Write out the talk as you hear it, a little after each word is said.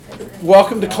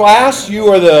Welcome to class. You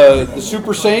are the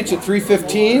Super Saints at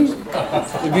 3:15.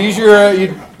 It'd be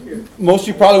easier. Most of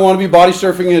you probably want to be body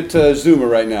surfing at Zuma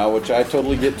right now, which I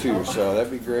totally get too, so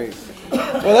that'd be great.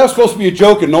 Well, that was supposed to be a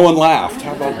joke and no one laughed.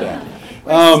 How about that?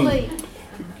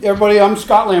 Everybody, I'm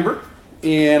Scott Lambert,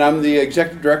 and I'm the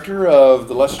Executive Director of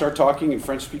the Let's Start Talking and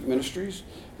French Speak Ministries,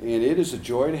 and it is a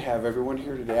joy to have everyone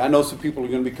here today. I know some people are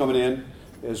going to be coming in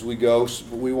as we go,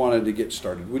 but we wanted to get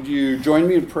started. Would you join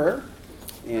me in prayer?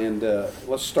 And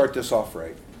let's start this off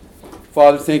right.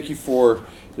 Father, thank you for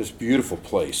this beautiful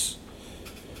place.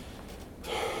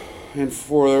 And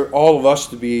for all of us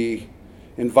to be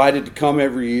invited to come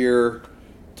every year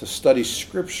to study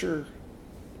Scripture,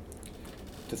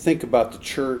 to think about the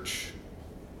church,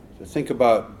 to think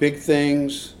about big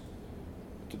things,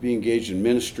 to be engaged in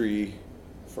ministry.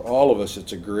 For all of us,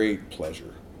 it's a great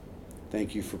pleasure.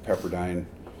 Thank you for Pepperdine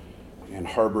and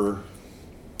Harbor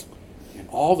and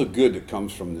all the good that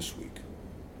comes from this week.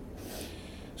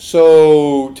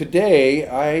 So today,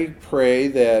 I pray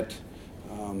that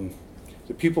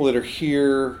the people that are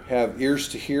here have ears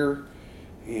to hear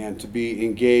and to be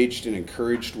engaged and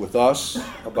encouraged with us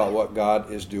about what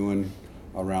God is doing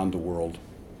around the world.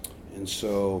 And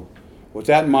so with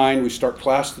that in mind, we start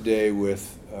class today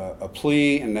with a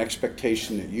plea and an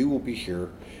expectation that you will be here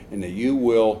and that you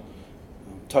will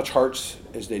touch hearts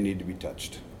as they need to be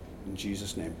touched. In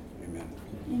Jesus' name, amen.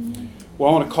 Amen. Well,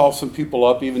 I want to call some people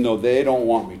up even though they don't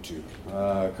want me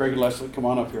to. Craig and Leslie, come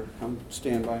on up here. Come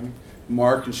stand by me.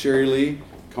 Mark and Sherry Lee,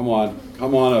 come on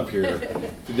up here.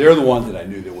 They're the ones that I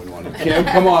knew that wouldn't want to. Kim,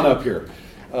 come on up here.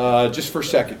 Just for a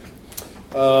second.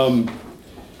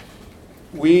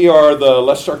 We are the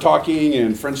Let's Start Talking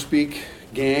and French Speak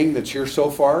gang that's here so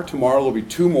far. Tomorrow there'll be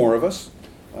two more of us.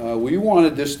 We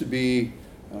wanted this to be,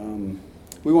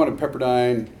 we wanted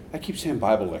Pepperdine, I keep saying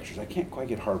Bible lectures. I can't quite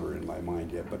get Harbor in my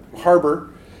mind yet, but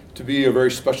Harbor to be a very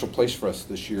special place for us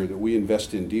this year that we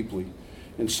invest in deeply.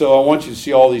 And so I want you to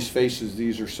see all these faces.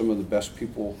 These are some of the best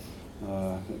people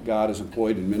that God has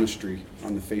employed in ministry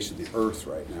on the face of the earth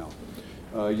right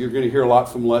now. You're going to hear a lot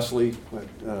from Leslie,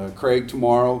 Craig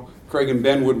tomorrow. Craig and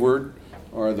Ben Woodward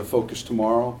are the focus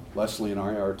tomorrow. Leslie and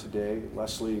I are today.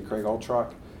 Leslie and Craig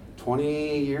Altrock,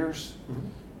 20 years.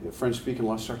 French speaking,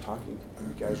 Let's Start Talking.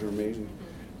 You guys are amazing.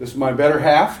 This is my better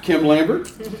half, Kim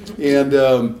Lambert.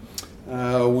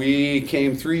 And we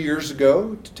came 3 years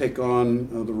ago to take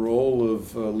on the role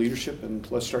of leadership and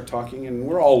Let's Start Talking. And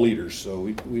we're all leaders, so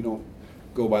we don't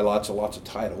go by lots of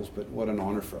titles, but what an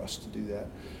honor for us to do that.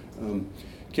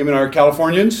 Kim and I are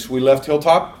Californians. We left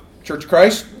Hilltop Church of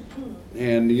Christ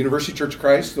and the University Church of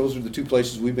Christ. Those are the two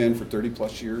places we've been for 30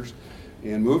 plus years.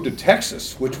 And moved to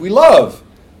Texas, which we love.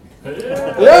 Yeah,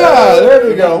 there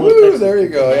you go. Woo, there you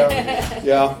go.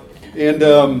 Yeah. And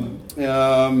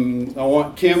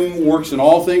Kim works in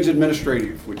all things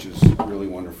administrative, which is really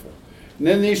wonderful. And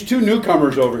then these two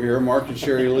newcomers over here, Mark and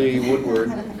Sherry Lee Woodward,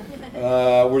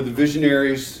 were the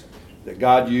visionaries that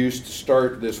God used to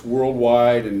start this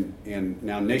worldwide and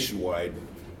now nationwide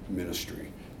ministry.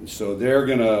 And so they're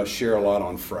going to share a lot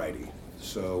on Friday.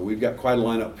 So we've got quite a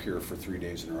lineup here for 3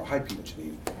 days in a row. Hi, Pete and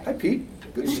Janine. Hi, Pete.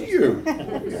 Good to see you.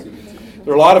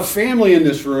 There are a lot of family in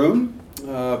this room.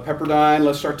 Pepperdine,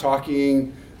 Let's Start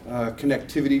Talking,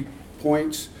 connectivity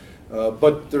points.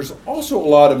 But there's also a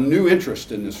lot of new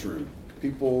interest in this room.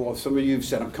 Some of you have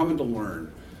said, I'm coming to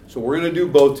learn. So we're going to do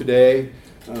both today.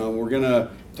 We're going to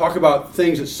talk about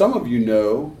things that some of you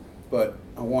know, but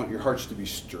I want your hearts to be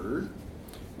stirred.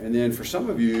 And then for some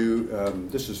of you,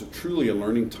 this is truly a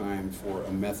learning time for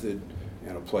a method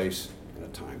and a place and a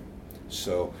time.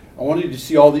 So I wanted you to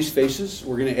see all these faces.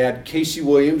 We're going to add Casey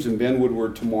Williams and Ben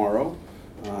Woodward tomorrow,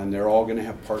 and they're all going to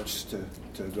have parts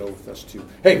to go with us too.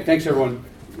 Hey, thanks everyone.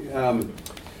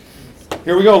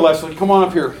 Here we go, Leslie. Come on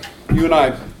up here, you and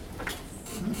I.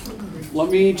 Let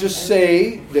me just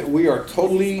say that we are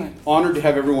totally honored to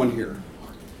have everyone here.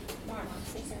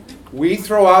 We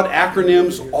throw out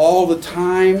acronyms all the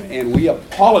time, and we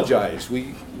apologize.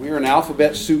 We're an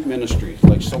alphabet soup ministry,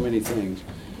 like so many things.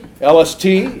 LST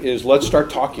is Let's Start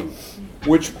Talking,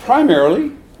 which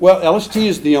primarily, LST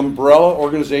is the umbrella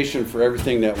organization for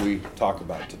everything that we talk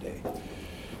about today.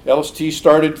 LST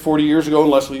started 40 years ago,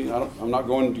 and Leslie, I'm not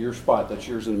going to your spot, that's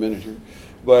yours in a minute here,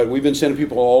 but we've been sending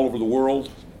people all over the world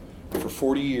for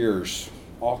 40 years,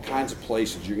 all kinds of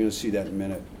places. You're going to see that in a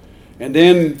minute. And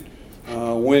then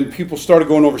when people started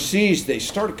going overseas, they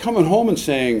started coming home and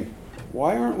saying,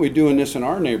 why aren't we doing this in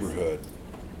our neighborhood?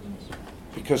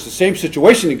 Because the same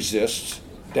situation exists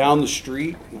down the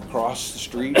street, across the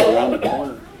street, around the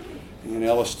corner. And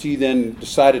LST then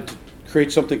decided to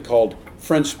create something called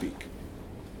French Speak.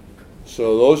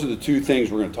 So those are the two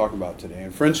things we're going to talk about today.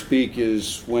 And Friend Speak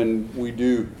is when we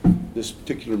do this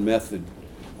particular method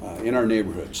in our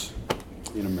neighborhoods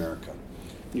in America.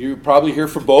 You probably hear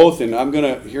for both, and I'm going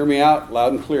to hear me out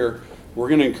loud and clear. We're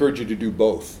going to encourage you to do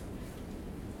both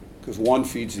because one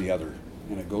feeds the other,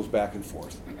 and it goes back and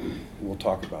forth. And we'll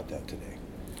talk about that today.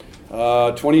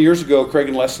 20 years ago, Craig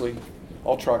and Leslie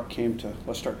Altrock came to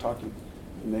Let's Start Talking,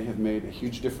 and they have made a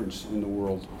huge difference in the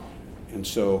world. And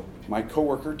so my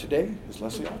coworker today is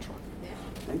Leslie Altrock.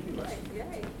 Thank you, Leslie.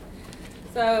 Yay.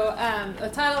 So the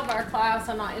title of our class,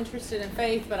 I'm not interested in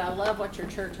faith, but I love what your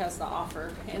church has to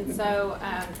offer. And so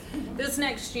this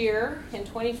next year, in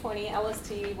 2020,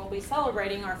 LST will be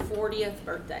celebrating our 40th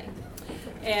birthday.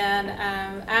 And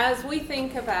as we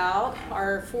think about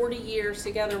our 40 years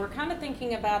together, we're kind of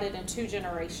thinking about it in two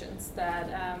generations.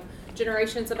 That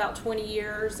generation's about 20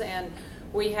 years, and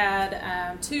we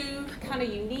had two kind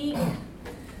of unique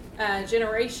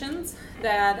generations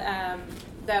that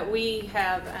we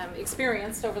have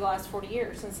experienced over the last 40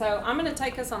 years. And so I'm going to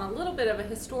take us on a little bit of a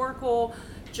historical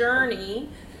journey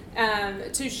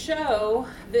to show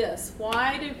this.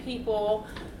 Why do people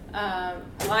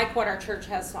like what our church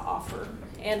has to offer?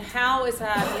 And how is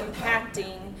that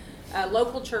impacting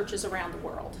local churches around the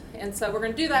world? And so we're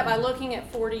going to do that by looking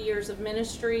at 40 years of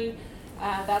ministry.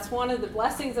 That's one of the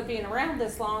blessings of being around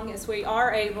this long is we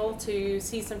are able to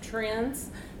see some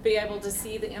trends, be able to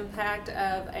see the impact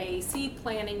of a seed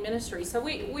planting ministry. So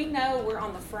we know we're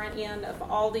on the front end of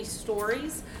all these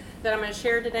stories that I'm going to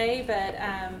share today, but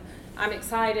I'm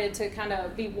excited to kind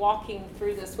of be walking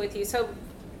through this with you. So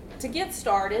to get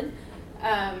started,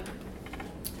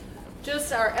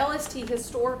 just our LST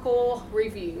historical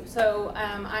review. So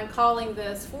I'm calling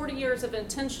this 40 Years of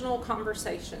Intentional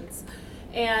Conversations.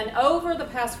 And over the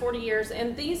past 40 years,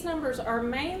 and these numbers are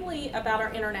mainly about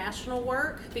our international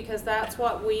work because that's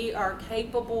what we are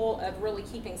capable of really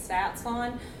keeping stats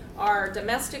on. Our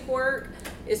domestic work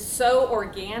is so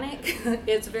organic,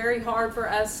 it's very hard for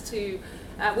us to,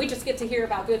 we just get to hear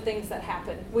about good things that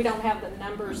happen. We don't have the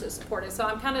numbers that support it. So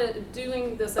I'm kind of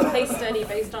doing this a case study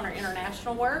based on our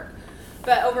international work.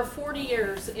 But over 40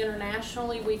 years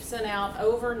internationally, we've sent out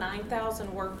over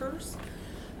 9,000 workers.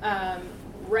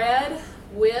 Read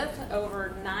with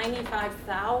over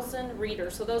 95,000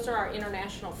 readers. So those are our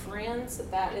international friends.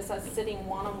 That is us sitting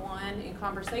one-on-one in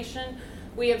conversation.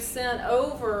 We have sent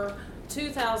over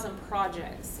 2,000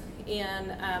 projects in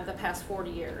the past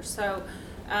 40 years. So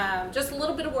just a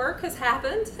little bit of work has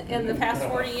happened in the past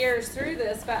 40 years through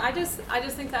this, but I just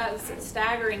think that is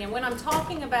staggering. And when I'm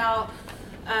talking about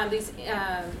these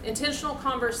intentional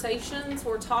conversations,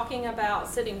 we're talking about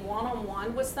sitting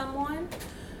one-on-one with someone,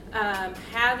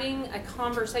 having a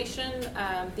conversation.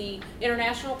 The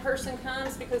international person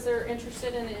comes because they're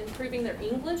interested in improving their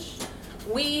English.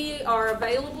 We are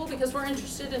available because we're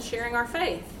interested in sharing our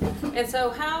faith. And so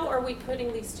how are we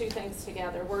putting these two things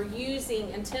together? We're using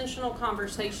intentional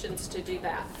conversations to do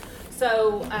that.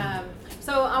 So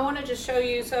I want to just show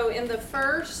you, so in the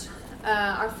first,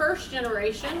 our first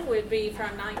generation would be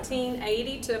from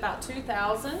 1980 to about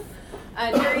 2000.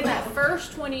 During that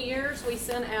first 20 years, we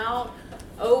sent out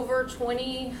over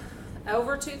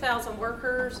 2,000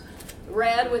 workers,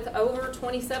 read with over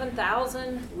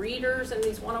 27,000 readers in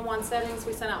these one-on-one settings.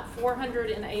 We sent out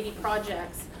 480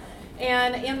 projects.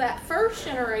 And in that first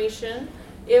generation,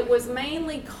 it was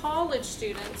mainly college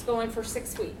students going for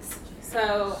 6 weeks.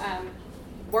 So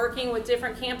working with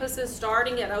different campuses,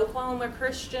 starting at Oklahoma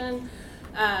Christian,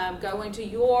 going to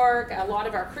York, a lot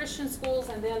of our Christian schools,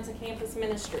 and then to campus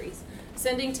ministries,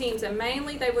 sending teams. And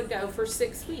mainly they would go for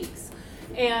 6 weeks.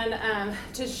 And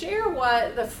to share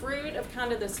what the fruit of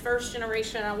kind of this first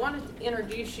generation, I want to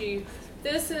introduce you.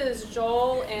 This is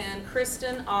Joel and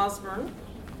Kristen Osborne.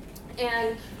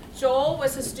 And Joel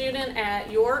was a student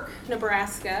at York,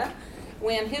 Nebraska,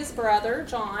 when his brother,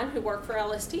 John, who worked for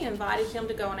LST, invited him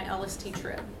to go on an LST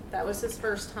trip. That was his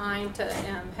first time to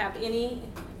have any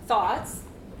thoughts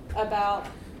about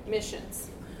missions.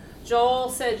 Joel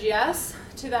said yes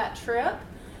to that trip,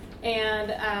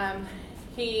 and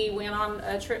he went on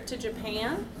a trip to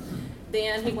Japan.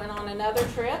 Then he went on another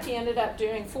trip. He ended up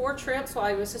doing 4 trips while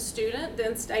he was a student,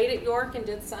 then stayed at York and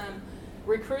did some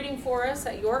recruiting for us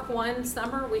at York. One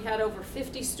summer, we had over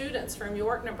 50 students from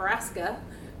York, Nebraska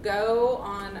go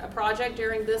on a project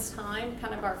during this time,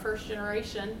 kind of our first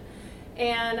generation.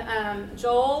 And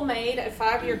Joel made a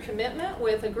 5-year commitment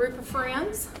with a group of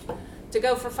friends to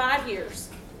go for 5 years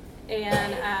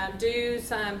and do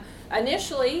some.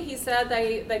 Initially, he said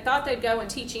they thought they'd go and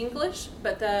teach English,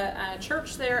 but the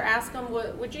church there asked them,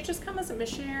 would you just come as a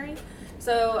missionary?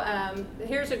 So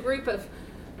here's a group of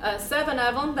 7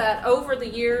 of them that over the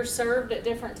years served at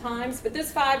different times. But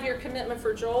this 5-year commitment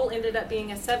for Joel ended up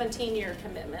being a 17-year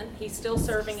commitment. He's still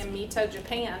serving in Mito,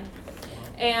 Japan.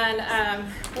 And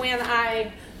when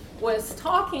I was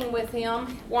talking with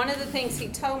him, one of the things he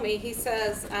told me, he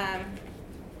says,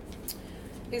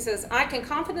 I can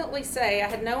confidently say I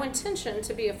had no intention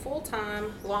to be a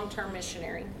full-time, long-term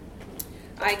missionary.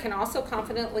 I can also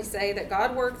confidently say that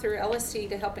God worked through LST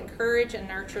to help encourage and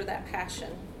nurture that passion.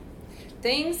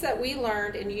 Things that we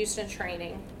learned and used in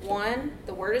training. 1,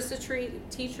 the Word is the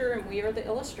teacher and we are the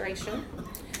illustration.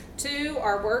 2,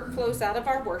 our work flows out of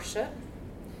our worship.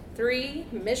 3,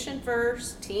 mission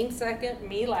first, team second,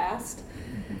 me last.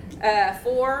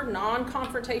 4,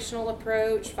 non-confrontational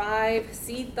approach. 5,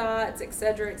 seed thoughts,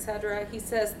 etc., etc. He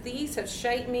says these have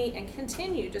shaped me and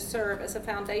continue to serve as a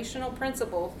foundational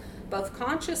principle, both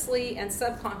consciously and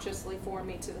subconsciously for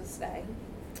me to this day.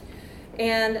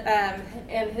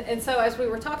 And so as we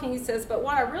were talking, he says, but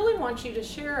what I really want you to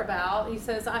share about, he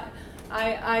says,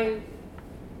 I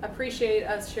appreciate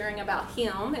us sharing about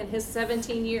him and his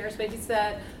 17 years, but he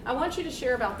said, I want you to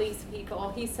share about these people.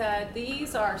 He said,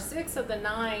 these are 6 of the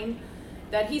 9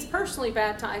 that he's personally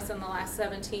baptized in the last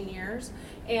 17 years.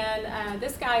 And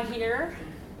this guy here,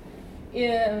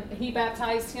 he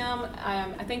baptized him.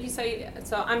 I think you say,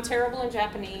 so I'm terrible in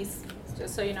Japanese.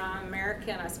 Just so you know, I'm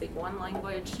American. I speak one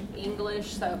language, English.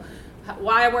 So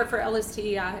why I work for LST,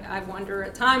 I wonder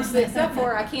at times, except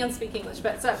for I can speak English.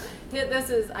 But so this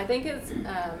is, I think it's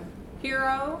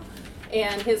Hiro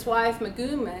and his wife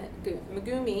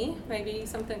Megumi, maybe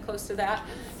something close to that.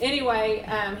 Anyway,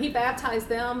 he baptized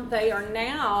them. They are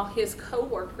now his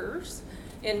co-workers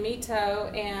in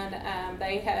Mito, and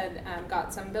they had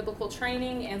got some biblical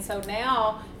training, and so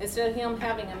now instead of him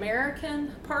having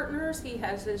American partners, he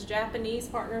has his Japanese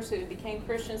partners who became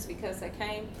Christians because they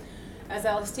came as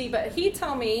LST. But he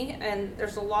told me, and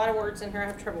there's a lot of words in here I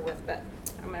have trouble with, but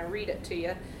I'm going to read it to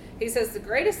you. He says, the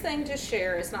greatest thing to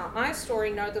share is not my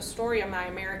story, nor the story of my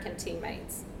American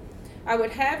teammates. I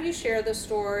would have you share the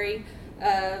story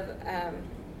of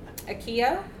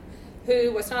Akio,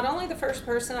 who was not only the first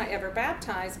person I ever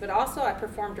baptized, but also I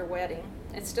performed her wedding,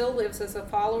 and still lives as a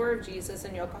follower of Jesus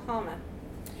in Yokohama.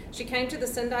 She came to the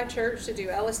Sendai Church to do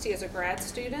LST as a grad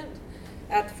student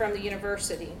from the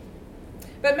university.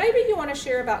 But maybe you want to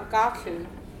share about Gaku,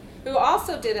 who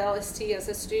also did LST as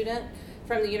a student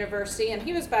from the university, and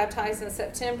he was baptized in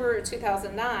September of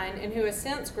 2009, and who has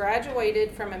since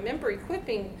graduated from a member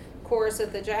equipping course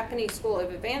at the Japanese School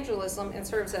of Evangelism and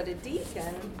serves as a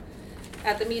deacon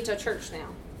at the Mito Church now.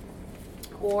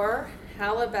 Or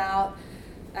how about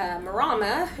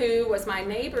Marama, who was my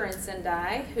neighbor in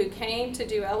Sendai, who came to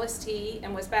do LST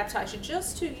and was baptized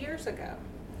just 2 years ago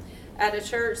at a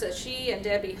church that she and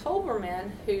Debbie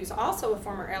Holberman, who's also a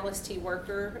former LST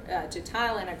worker, to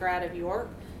Thailand, a grad of York,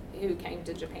 who came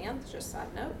to Japan, just a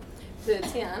side note, to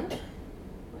attend.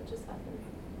 What just happened?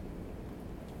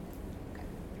 Okay,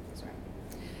 that's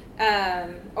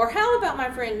right. Or how about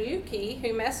my friend Yuki,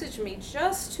 who messaged me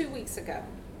just 2 weeks ago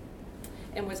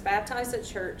and was baptized at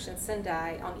church in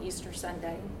Sendai on Easter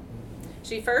Sunday.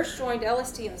 She first joined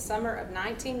LST in the summer of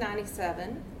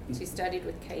 1997. She studied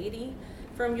with Katie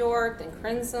from York, then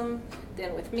Crimson,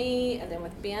 then with me, and then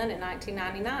with Ben in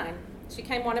 1999. She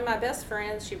became one of my best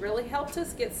friends. She really helped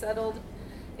us get settled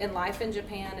in life in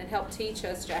Japan and helped teach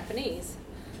us Japanese.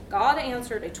 God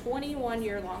answered a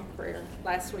 21-year-long prayer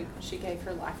last week when she gave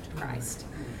her life to Christ.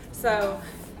 So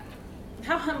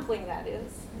how humbling that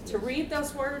is to read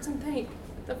those words and think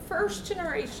the first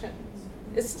generation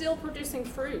is still producing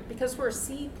fruit because we're a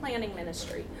seed planting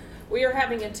ministry. We are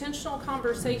having intentional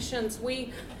conversations.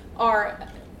 We are,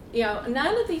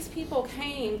 none of these people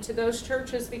came to those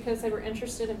churches because they were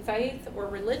interested in faith or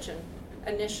religion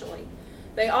initially.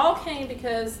 They all came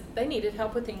because they needed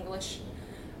help with English,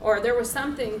 or there was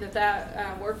something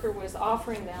that worker was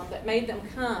offering them that made them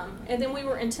come. And then we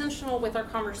were intentional with our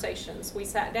conversations. We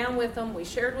sat down with them, we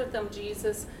shared with them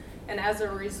Jesus, and as a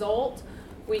result,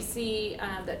 we see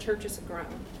that churches have grown.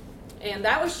 And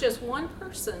that was just one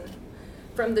person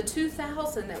from the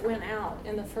 2,000 that went out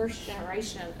in the first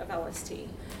generation of LST.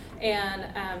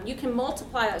 And you can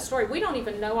multiply that story. We don't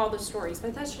even know all the stories,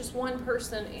 but that's just one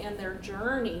person and their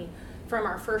journey from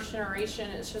our first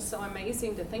generation. It's just so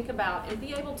amazing to think about and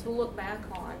be able to look back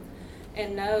on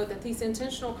and know that these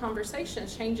intentional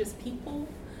conversations changes people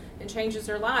and changes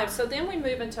their lives. So then we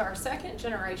move into our second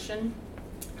generation,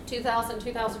 2000,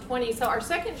 2020. So our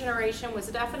second generation was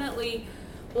definitely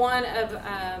one of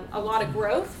a lot of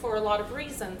growth for a lot of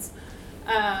reasons.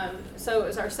 So it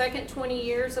was our second 20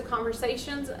 years of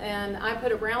conversations, and I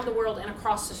put around the world and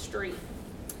across the street.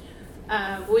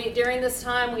 During this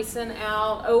time, we sent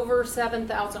out over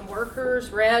 7,000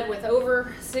 workers, read with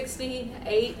over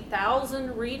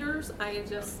 68,000 readers. I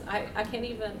can't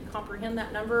even comprehend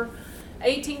that number.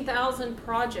 18,000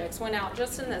 projects went out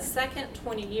just in the second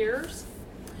 20 years.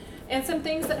 And some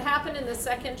things that happened in the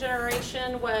second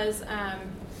generation was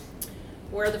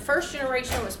where the first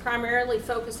generation was primarily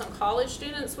focused on college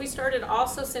students, we started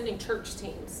also sending church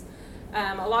teams.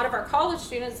 A lot of our college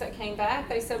students that came back,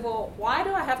 they said, well, why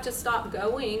do I have to stop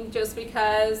going just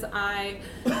because I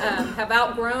have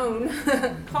outgrown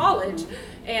college?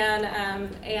 And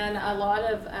a lot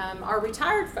of our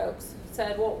retired folks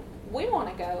said, well, we want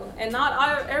to go. And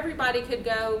not everybody could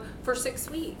go for 6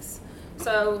 weeks.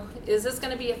 So is this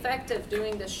going to be effective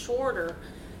doing this shorter?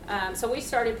 So we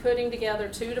started putting together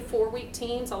 2 to 4 week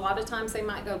teams. A lot of times they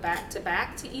might go back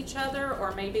to each other,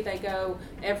 or maybe they go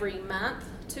every month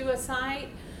to a site.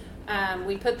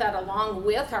 We put that along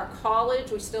with our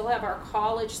college. We still have our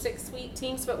college 6 week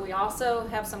teams, but we also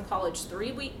have some college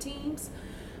 3 week teams.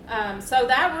 So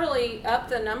that really upped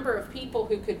the number of people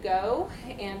who could go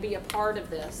and be a part of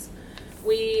this.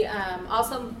 We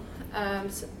also,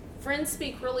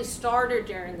 FriendSpeak really started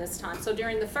during this time. So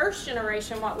during the first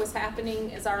generation, what was happening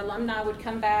is our alumni would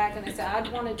come back and they said,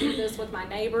 I'd want to do this with my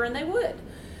neighbor, and they would.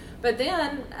 But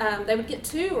then they would get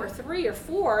 2 or 3 or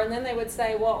 4, and then they would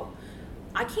say, well,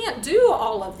 I can't do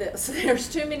all of this. There's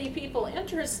too many people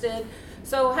interested.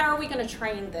 So how are we going to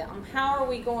train them? How are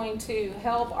we going to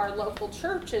help our local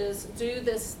churches do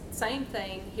this same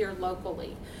thing here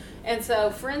locally? And so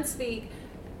FriendSpeak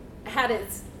had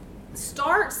its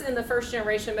starts in the first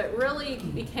generation, but really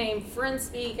became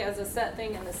FriendSpeak as a set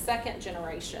thing in the second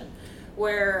generation,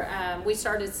 where we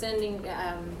started sending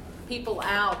people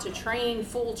out to train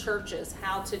full churches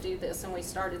how to do this, and we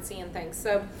started seeing things.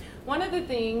 So one of the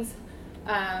things,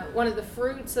 one of the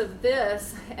fruits of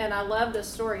this, and I love this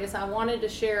story, is I wanted to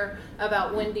share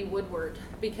about Wendy Woodward,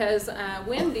 because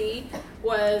Wendy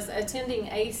was attending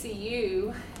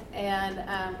ACU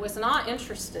and was not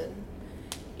interested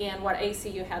in what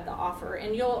ACU had to offer.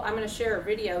 And I'm going to share a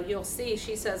video. You'll see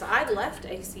she says, I left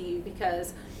ACU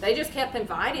because they just kept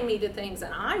inviting me to things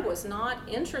and I was not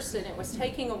interested. It was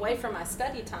taking away from my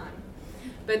study time.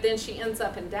 But then she ends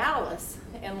up in Dallas,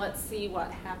 and let's see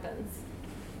what happens.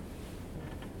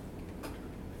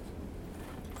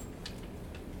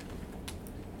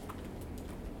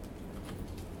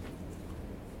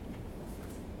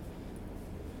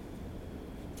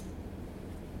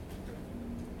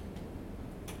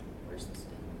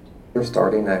 You're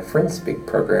starting a FriendSpeak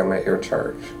program at your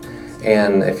church.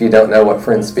 And if you don't know what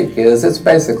FriendSpeak is, it's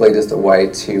basically just a way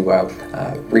to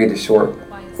read a short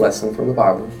lesson from the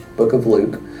Bible, Book of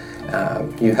Luke.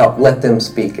 You help let them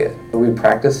speak it. We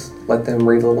practice, let them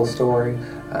read a little story,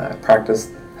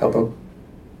 practice, help them.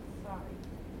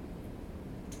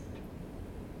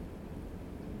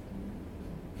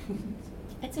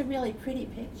 It's a really pretty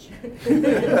picture.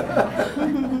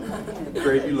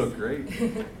 Great, you look great.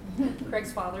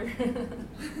 Craig's father.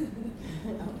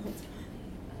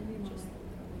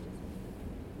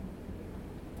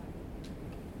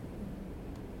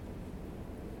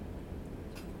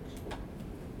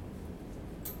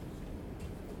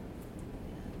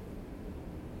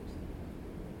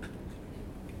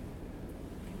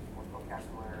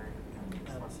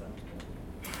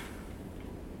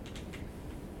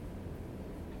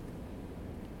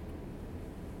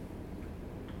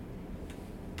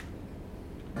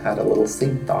 Had a little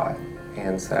seed thought,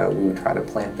 and so we would try to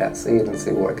plant that seed and see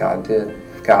what God did.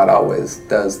 God always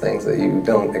does things that you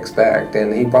don't expect,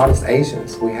 and He brought us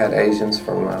Asians. We had Asians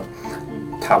from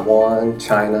Taiwan,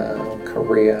 China,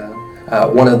 Korea.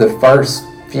 One of the first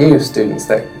few students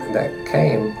that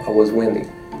came was Wendy,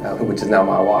 which is now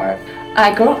my wife.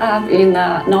 I grew up in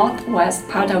the northwest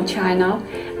part of China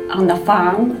on the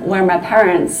farm where my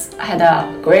parents had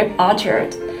a grape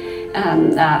orchard,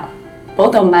 and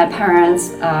both of my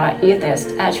parents are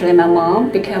atheists. Actually, my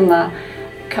mom became a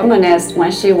communist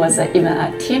when she was even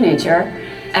a teenager.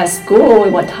 At school, we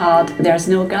were taught there's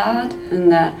no God,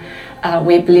 and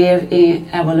we believe in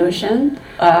evolution.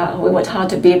 We were taught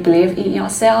to believe in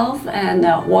yourself and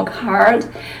work hard.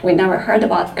 We never heard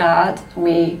about God.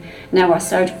 We never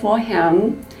searched for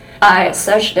Him. I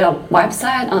searched the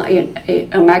website on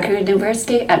American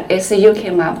University, and ACU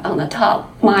came up on the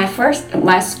top. My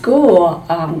school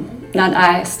that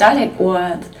I studied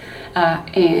with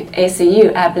in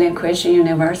ACU, Abilene Christian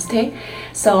University.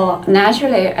 So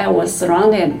naturally, I was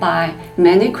surrounded by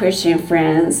many Christian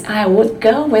friends. I would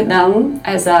go with them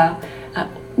as a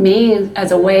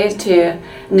way to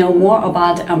know more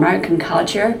about American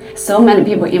culture. So many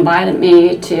people invited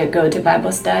me to go to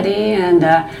Bible study and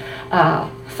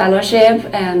fellowship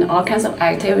and all kinds of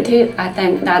activities. I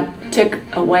think that took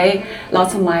away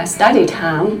lots of my study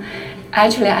time.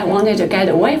 Actually, I wanted to get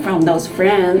away from those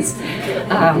friends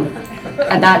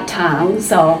at that time,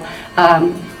 so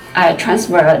I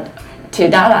transferred to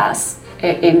Dallas.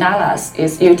 In Dallas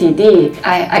is UTD.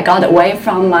 I got away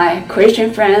from my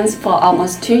Christian friends for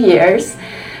almost 2 years,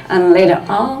 and later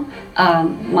on,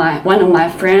 one of my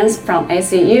friends from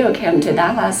ACU came to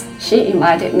Dallas. She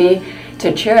invited me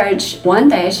to church. One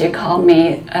day she called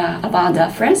me about the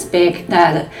FriendSpeak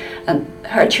that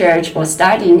her church was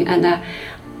starting, and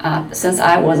since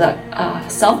I was a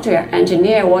software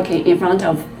engineer working in front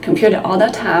of computer all the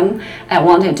time, I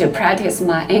wanted to practice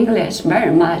my English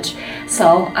very much.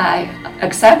 So I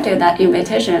accepted that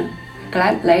invitation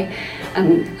gladly.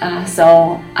 And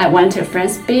so I went to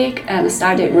FriendSpeak and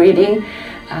started reading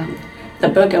the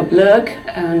book of Luke.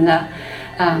 And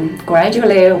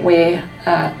gradually we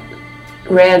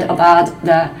read about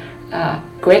the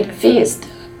great feast,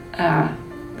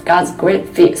 God's great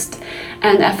feast.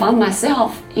 And I found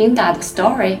myself in that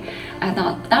story. I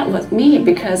thought that was me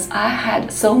because I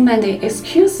had so many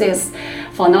excuses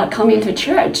for not coming to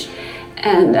church.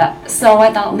 And so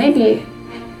I thought maybe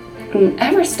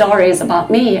every story is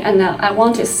about me, and I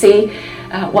want to see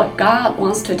what God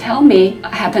wants to tell me.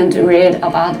 I happened to read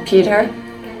about Peter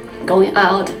going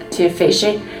out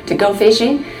to go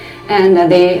fishing,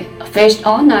 and they fished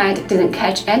all night, didn't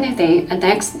catch anything. And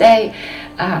next day,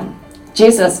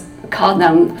 Jesus called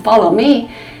them, follow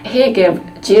me. He gave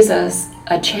Jesus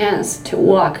a chance to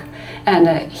walk,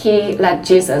 and he let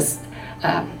Jesus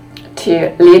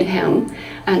to lead him.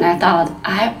 And I thought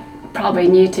I probably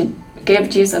need to give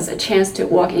Jesus a chance to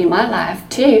walk in my life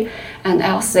too, and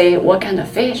I'll see what kind of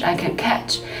fish I can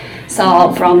catch.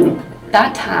 So from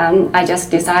that time, I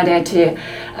just decided to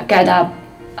get up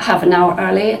half an hour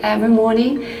early every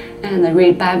morning and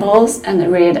read Bibles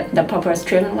and read The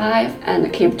Purpose-Driven Life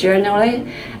and keep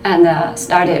journaling and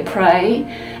started praying.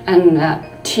 And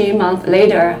 2 months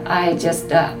later, I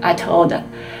told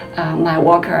my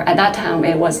worker, at that time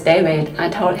it was David, I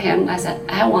told him, I said,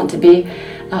 I want to be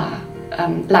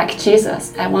like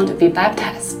Jesus, I want to be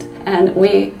baptized. And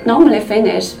we normally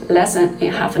finish lesson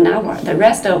in half an hour. The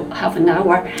rest of half an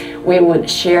hour, we would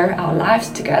share our lives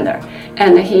together.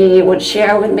 And he would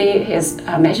share with me his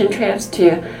mission trips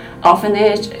to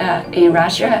orphanage in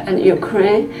Russia and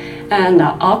Ukraine and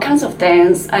all kinds of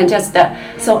things. And just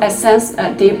so I sensed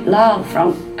a deep love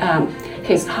from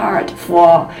his heart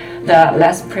for the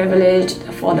less privileged,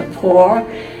 for the poor,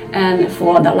 and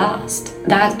for the lost.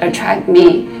 That attracted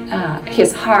me,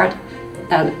 his heart,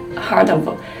 the heart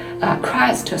of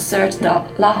Christ to search the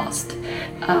lost.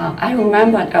 I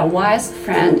remember a wise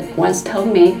friend once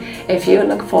told me, if you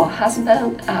look for a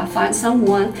husband, find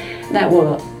someone that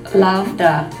will love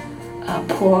the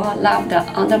poor, love the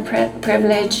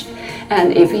underprivileged,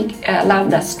 and if he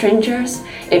love the strangers,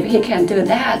 if he can do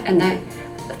that, and then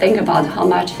think about how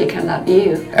much he can love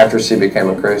you. After she became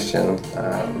a Christian,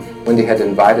 Wendy had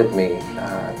invited me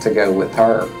to go with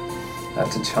her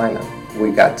to China.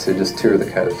 We got to just tour the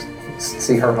coast,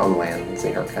 see her homeland, and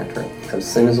see her country. As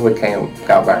soon as we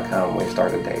got back home, we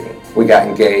started dating. We got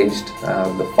engaged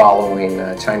the following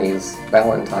Chinese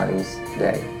Valentine's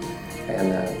Day,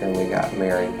 and then we got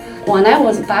married. When I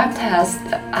was baptized,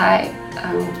 I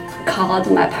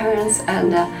called my parents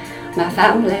and my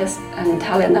families and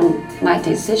telling them my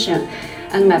decision.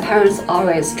 And my parents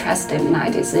always trusted my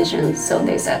decision, so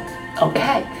they said,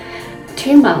 okay.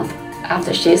 2 months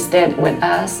after she stayed with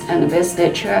us and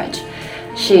visited church,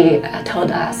 she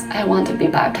told us, I want to be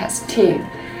baptized too.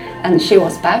 And she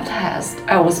was baptized.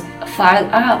 I was fired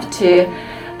up to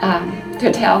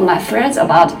tell my friends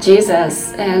about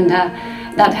Jesus, and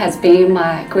that has been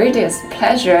my greatest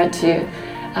pleasure to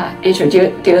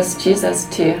introduce Jesus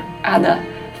to other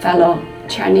fellow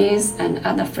Chinese and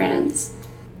other friends.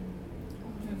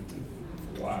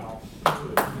 Wow.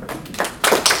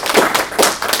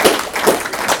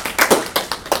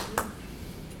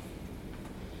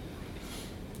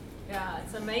 Yeah,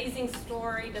 it's an amazing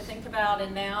story to think about,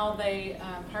 and now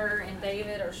her and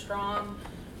David are strong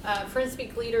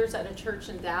FriendSpeak leaders at a church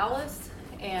in Dallas,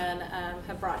 and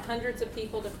have brought hundreds of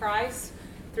people to Christ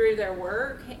through their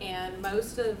work. And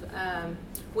most of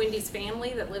Wendy's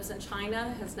family that lives in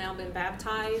China has now been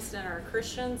baptized and are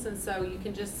Christians. And so you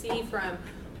can just see from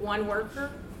one worker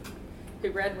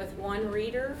who read with one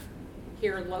reader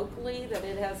here locally that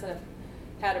it has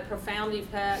had a profound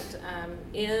effect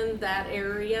in that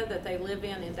area that they live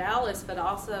in Dallas, but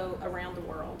also around the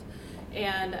world.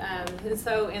 And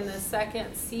so in the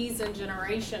second season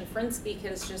generation, FriendSpeak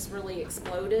has just really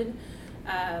exploded.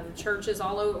 Churches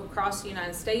all over across the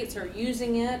United States are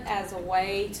using it as a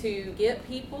way to get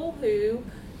people who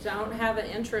don't have an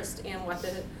interest in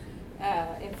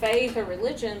in faith or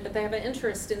religion, but they have an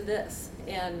interest in this,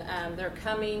 and they're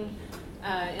coming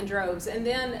in droves. And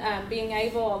then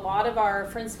a lot of our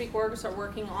Friends Speak workers are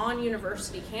working on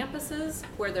university campuses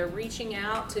where they're reaching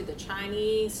out to the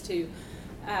Chinese, to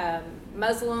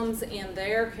Muslims in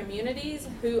their communities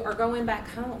who are going back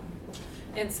home.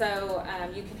 And so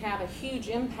you can have a huge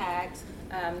impact,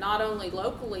 not only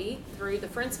locally through the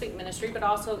Friends Speak ministry, but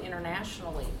also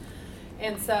internationally.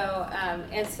 And so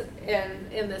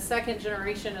in the second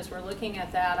generation, as we're looking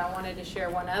at that, I wanted to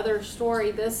share one other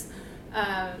story.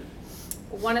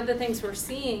 One of the things we're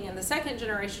seeing in the second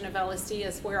generation of LST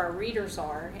is where our readers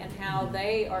are and how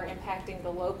they are impacting the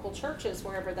local churches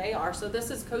wherever they are. So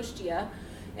this is Kostya,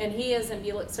 and he is in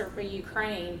Bielsk,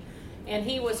 Ukraine. And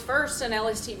he was first an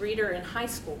LST reader in high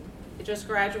school, just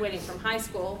graduating from high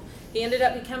school. He ended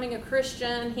up becoming a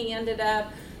Christian. He ended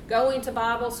up going to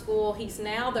Bible school. He's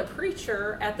now the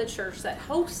preacher at the church that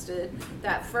hosted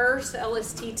that first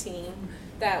LST team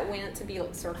that went to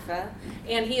Bielsk.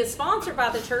 And he is sponsored by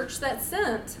the church that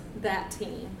sent that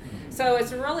team. So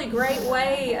it's a really great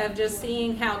way of just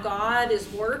seeing how God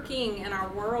is working in our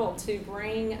world to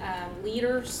bring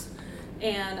leaders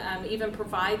and even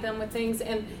provide them with things.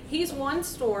 And he's one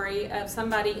story of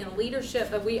somebody in leadership,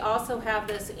 but we also have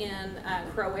this in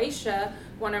Croatia.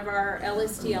 One of our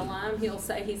LST alum, he'll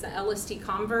say he's an LST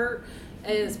convert,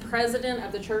 is president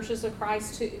of the Churches of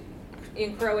Christ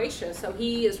in Croatia. So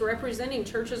he is representing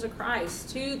Churches of Christ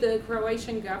to the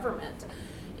Croatian government.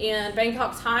 In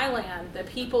Bangkok, Thailand, the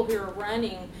people who are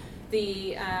running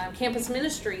the campus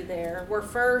ministry there were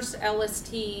first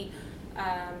LST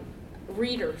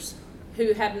readers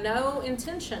who had no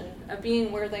intention of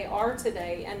being where they are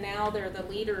today, and now they're the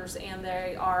leaders and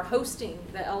they are hosting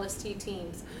the LST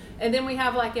teams. And then we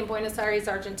have, like in Buenos Aires,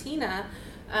 Argentina,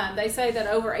 they say that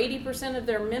over 80% of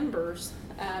their members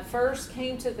first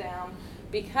came to them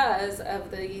because of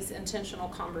these intentional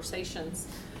conversations.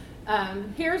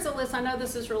 Here's a list. I know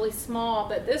this is really small,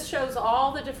 but this shows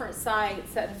all the different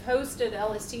sites that have hosted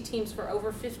LST teams for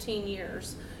over 15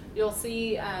 years. You'll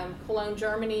see Cologne,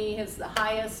 Germany is the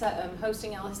highest,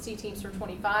 hosting LST teams for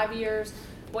 25 years.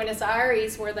 Buenos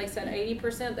Aires, where they said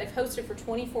 80%, they've hosted for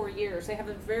 24 years. They have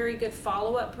a very good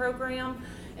follow-up program,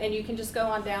 and you can just go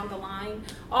on down the line.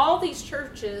 All these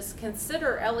churches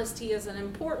consider LST as an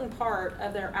important part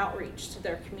of their outreach to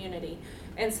their community.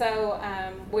 And so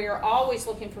we're always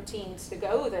looking for teams to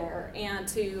go there and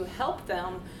to help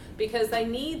them because they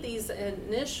need these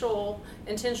initial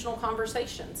intentional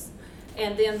conversations.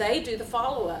 And then they do the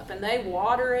follow-up, and they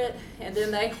water it, and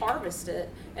then they harvest it,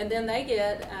 and then they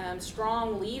get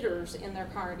strong leaders in their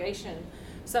congregation.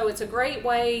 So it's a great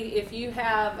way if you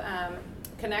have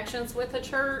connections with a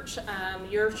church,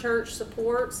 your church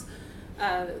supports.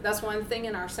 That's one thing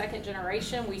in our second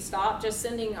generation. We stopped just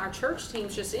sending our church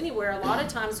teams just anywhere. A lot of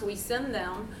times we send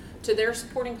them to their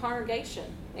supporting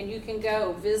congregation, and you can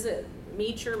go visit,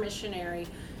 meet your missionary,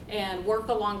 and work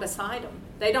along beside them.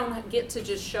 They don't get to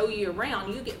just show you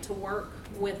around, you get to work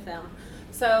with them.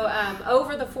 So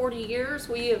over the 40 years,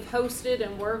 we have hosted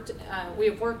and worked, we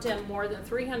have worked in more than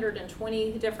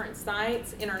 320 different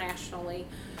sites internationally.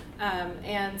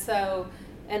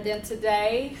 And then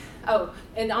today,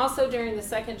 and also during the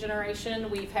second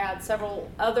generation, we've had several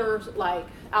other like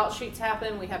outshoots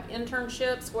happen. We have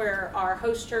internships where our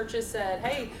host churches said,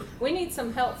 hey, we need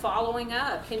some help following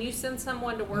up. Can you send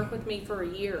someone to work with me for a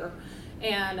year?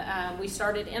 And we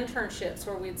started internships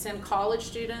where we'd send college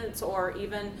students or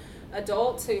even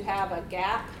adults who have a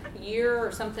gap year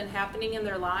or something happening in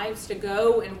their lives to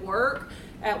go and work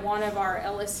at one of our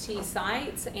LST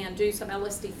sites and do some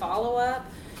LST follow-up.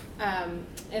 And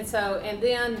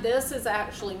then this is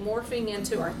actually morphing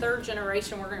into our third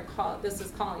generation. We're going to call it, this is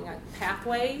calling it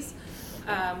Pathways,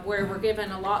 where we're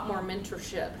giving a lot more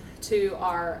mentorship to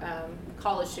our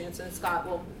college students, and Scott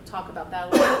will talk about that a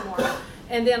little bit more.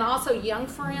 And then also Young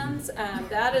Friends,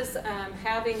 that is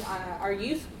having our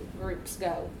youth groups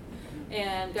go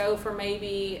for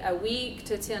maybe a week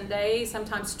to 10 days,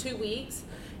 sometimes 2 weeks.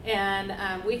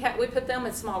 And we put them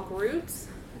in small groups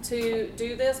to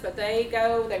do this, but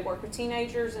they work with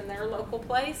teenagers in their local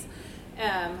place,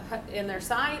 in their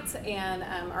sites, and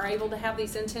are able to have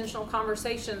these intentional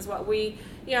conversations.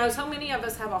 So many of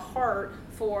us have a heart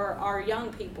for our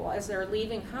young people as they're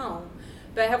leaving home,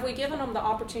 but have we given them the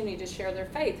opportunity to share their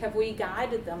faith? Have we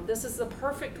guided them? This is the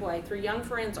perfect way through Young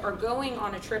Friends or going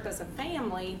on a trip as a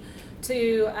family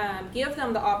to give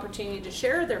them the opportunity to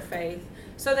share their faith,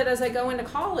 so that as they go into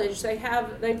college,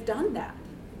 they've done that.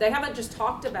 They haven't just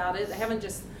talked about it. They haven't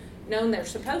just, known they're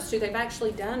supposed to. They've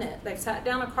actually done it. They've sat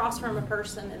down across from a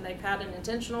person and they've had an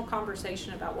intentional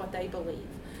conversation about what they believe.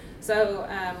 So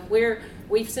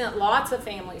we've sent lots of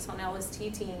families on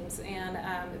LST teams, and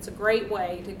it's a great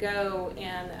way to go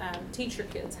and teach your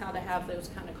kids how to have those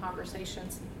kind of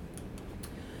conversations.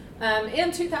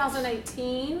 In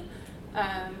 2018,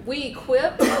 we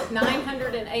equipped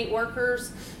 908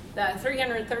 workers.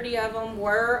 330 of them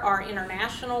were our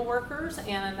international workers,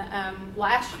 and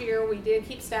last year we did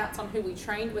keep stats on who we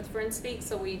trained with FriendSpeak,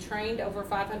 so we trained over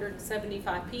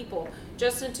 575 people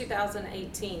just in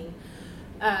 2018.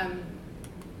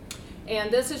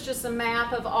 And this is just a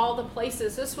map of all the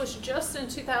places. This was just in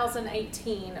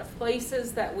 2018 of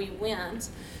places that we went.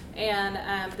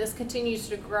 And this continues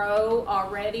to grow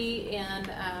already in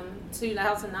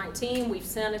 2019. We've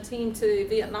sent a team to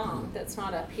Vietnam that's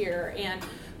not up here. And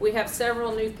we have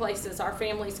several new places. Our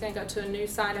family's going to go to a new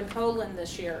site in Poland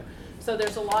this year. So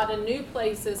there's a lot of new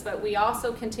places, but we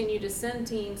also continue to send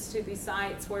teams to these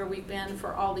sites where we've been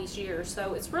for all these years.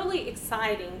 So it's really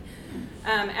exciting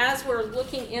as we're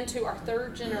looking into our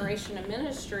third generation of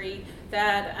ministry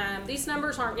that these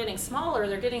numbers aren't getting smaller,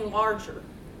 they're getting larger.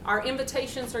 Our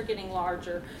invitations are getting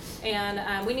larger,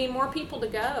 and we need more people to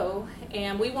go,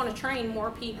 and we want to train more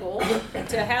people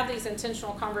to have these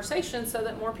intentional conversations so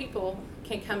that more people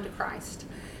can come to Christ.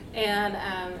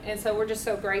 And so we're just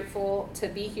so grateful to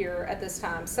be here at this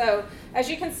time. So as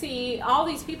you can see, all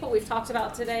these people we've talked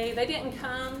about today, they didn't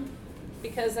come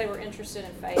because they were interested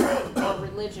in faith or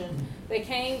religion. They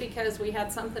came because we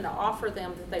had something to offer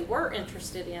them that they were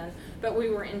interested in, but we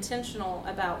were intentional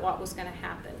about what was going to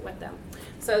happen with them.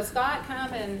 So Scott,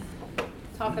 come and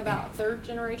talk about third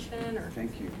generation. Or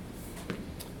Thank you.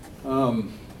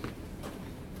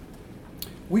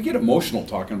 We get emotional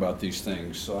talking about these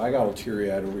things, so I got a little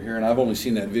teary-eyed over here, and I've only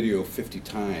seen that video 50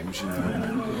 times. You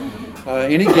know.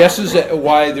 Any guesses at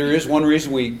why there is one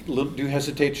reason we do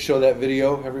hesitate to show that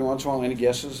video every once in a while? Any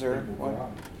guesses there?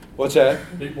 What's that?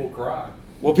 People cry.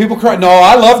 Well, people cry. No,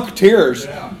 I love tears.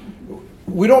 Yeah.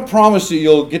 We don't promise that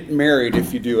you'll get married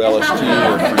if you do LST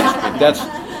or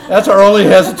FriendSpeak. That's our only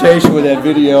hesitation with that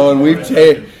video, and we've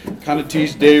kind of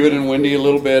teased David and Wendy a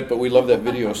little bit, but we love that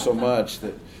video so much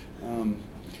that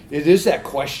it is that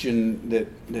question that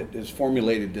has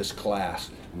formulated this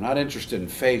class. I'm not interested in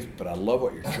faith, but I love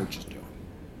what your church is doing.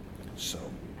 So,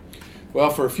 well,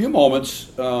 for a few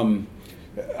moments, we have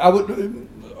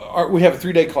a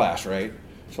 3-day class, right?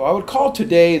 So I would call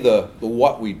today the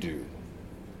what we do.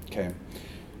 Okay.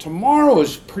 Tomorrow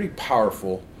is pretty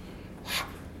powerful.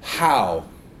 How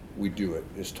we do it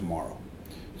is tomorrow.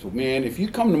 So, man, if you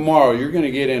come tomorrow, you're going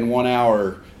to get in 1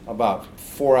 hour about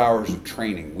 4 hours of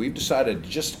training. We've decided to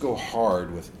just go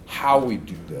hard with how we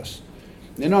do this.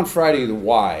 And then on Friday, the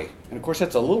why. And of course,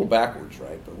 that's a little backwards,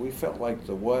 right? But we felt like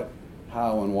the what,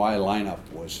 how, and why lineup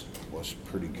was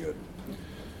pretty good.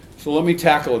 So let me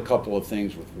tackle a couple of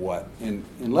things with what. And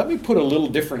let me put a little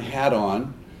different hat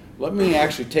on. Let me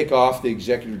actually take off the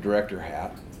executive director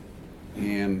hat.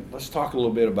 And let's talk a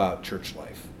little bit about church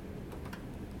life.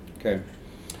 Okay.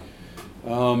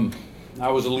 I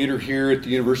was a leader here at the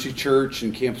University Church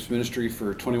and campus ministry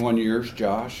for 21 years.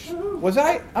 Josh,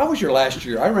 I was your last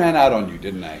year. I ran out on you,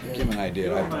 didn't I? Kim and I did.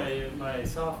 My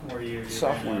sophomore year.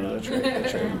 Sophomore year,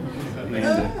 that's right.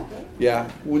 And,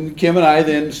 yeah, when Kim and I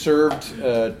then served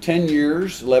 10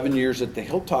 years, 11 years at the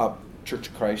Hilltop Church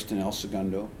of Christ in El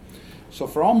Segundo. So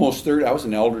for almost 30, I was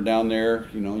an elder down there.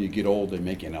 You know, you get old, they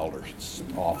make you an elder. It's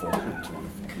awful. It's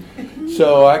wonderful.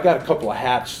 So I got a couple of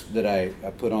hats that I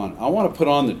put on. I want to put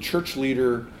on the church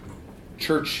leader,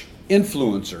 church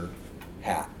influencer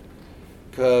hat,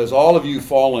 because all of you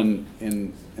fall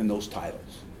in those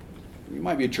titles. You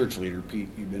might be a church leader, Pete.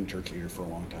 You've been a church leader for a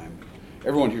long time.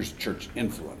 Everyone here's a church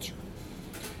influencer.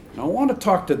 And I want to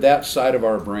talk to that side of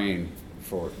our brain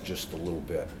for just a little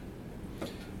bit.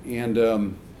 And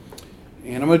I'm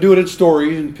going to do it in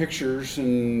stories and pictures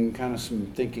and kind of some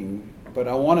thinking. But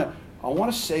I want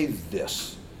to say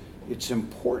this. It's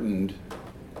important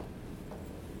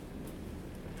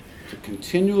to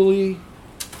continually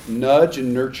nudge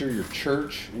and nurture your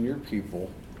church and your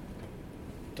people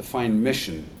to find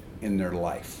mission in their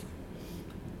life.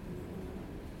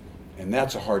 And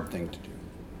that's a hard thing to do.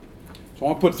 So I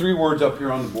want to put 3 words up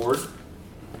here on the board.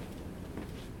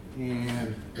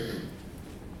 And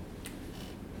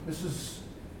this is,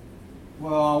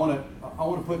 well, I want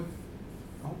to put,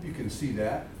 I hope you can see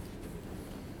that.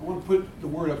 I want to put the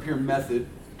word up here, method.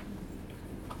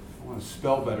 I want to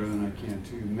spell better than I can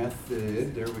too.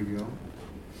 Method, there we go.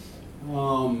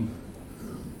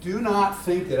 Do not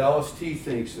think that LST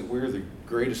thinks that we're the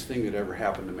greatest thing that ever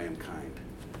happened to mankind.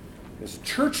 As a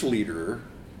church leader,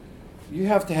 you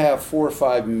have to have 4 or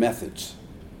 5 methods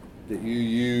that you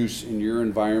use in your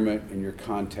environment, in your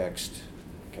context.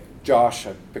 Okay. Josh,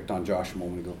 I picked on Josh a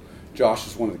moment ago. Josh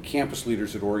is one of the campus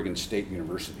leaders at Oregon State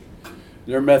University.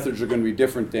 Their methods are going to be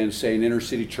different than, say, an inner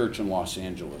city church in Los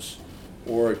Angeles,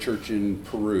 or a church in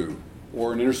Peru,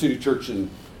 or an inner city church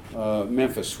in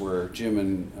Memphis, where Jim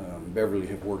and Beverly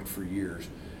have worked for years.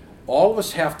 All of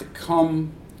us have to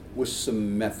come with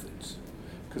some methods,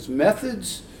 because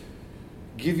methods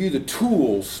give you the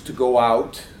tools to go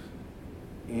out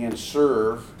and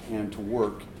serve and to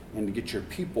work and to get your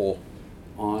people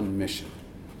on mission.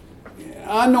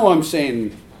 I know I'm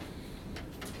saying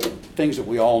things that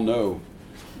we all know,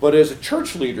 but as a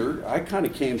church leader, I kind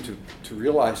of came to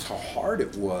realize how hard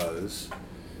it was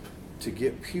to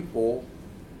get people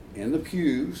in the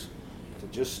pews to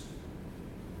just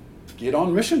get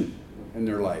on mission in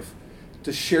their life,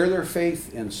 to share their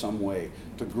faith in some way,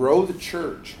 to grow the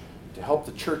church, to help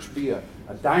the church be a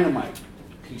dynamite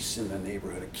piece in the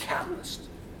neighborhood, a catalyst.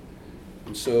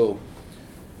 And so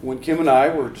when Kim and I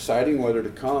were deciding whether to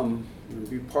come and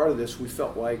be part of this, we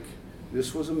felt like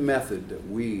this was a method that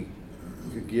we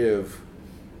could give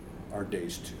our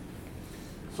days to.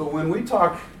 So when we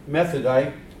talk method,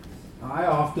 I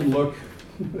often look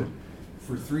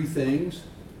for 3 things,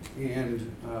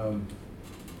 and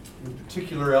in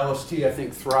particular LST I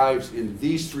think thrives in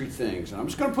these 3 things. And I'm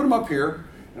just going to put them up here,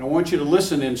 and I want you to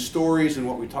listen in stories and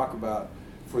what we talk about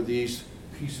for these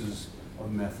pieces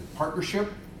of method.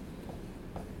 Partnership.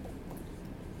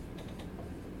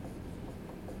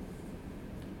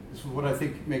 This is what I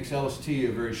think makes LST a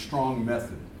very strong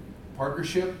method.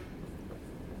 Partnership,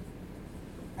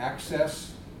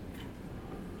 access,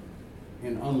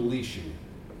 and unleashing.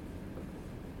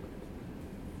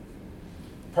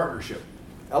 Partnership.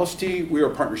 LST, we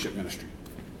are a partnership ministry.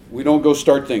 We don't go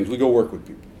start things, we go work with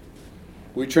people.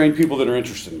 We train people that are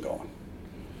interested in going.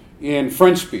 In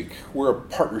FriendSpeak, we're a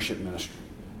partnership ministry.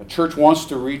 A church wants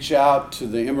to reach out to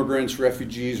the immigrants,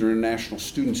 refugees, or international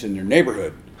students in their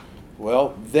neighborhood.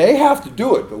 Well, they have to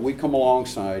do it, but we come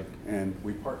alongside and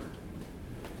we partner.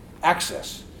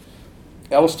 Access.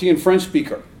 LST and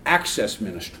FriendSpeak are access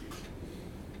ministries.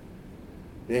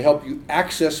 They help you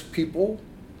access people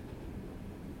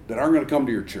that aren't going to come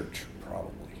to your church,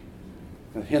 probably.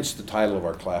 And hence the title of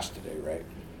our class today, right?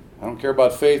 I don't care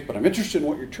about faith, but I'm interested in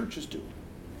what your church is doing.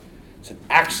 It's an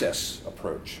access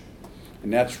approach,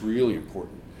 and that's really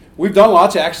important. We've done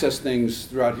lots of access things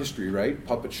throughout history, right?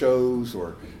 Puppet shows,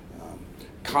 or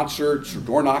concerts, or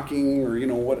door knocking, or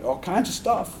all kinds of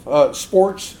stuff.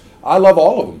 Sports, I love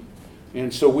all of them,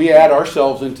 and so we add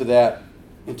ourselves into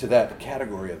that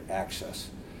category of access.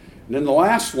 And then the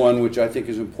last one, which I think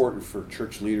is important for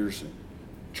church leaders and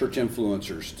church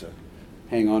influencers to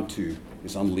hang on to,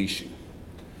 is unleashing.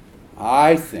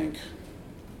 I think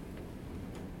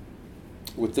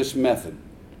with this method,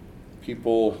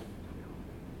 people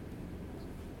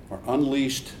are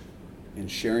unleashed in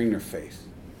sharing their faith,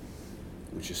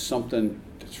 which is something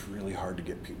that's really hard to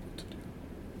get people to do.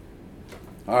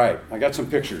 All right, I got some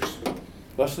pictures.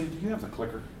 Leslie, do you have the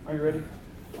clicker? Are you ready?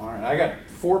 All right, I got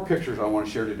 4 pictures I want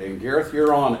to share today. And Gareth,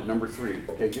 you're on at number 3.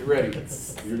 Okay, get ready.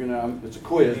 You're gonna. It's a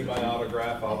quiz. Need my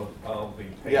autograph? I'll be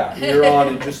paid. Yeah, you're on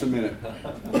in just a minute.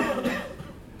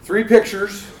 3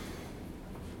 pictures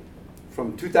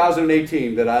from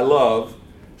 2018 that I love.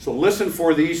 So listen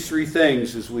for these 3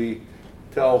 things as we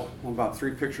tell about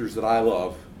 3 pictures that I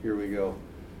love. Here we go.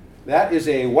 That is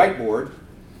a whiteboard,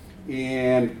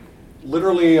 and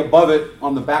literally above it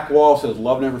on the back wall says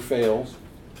 "Love Never Fails."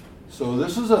 So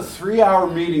this is a 3-hour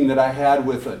meeting that I had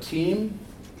with a team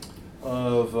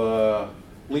of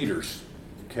leaders.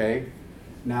 Okay.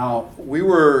 Now we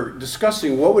were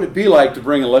discussing what would it be like to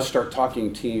bring a Let's Start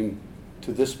Talking team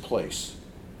to this place.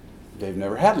 They've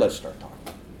never had Let's Start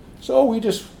Talking. So we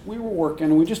were working,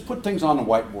 and we just put things on the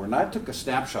whiteboard, and I took a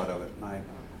snapshot of it, and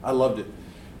I loved it.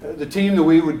 The team that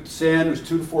we would send was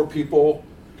 2 to 4 people.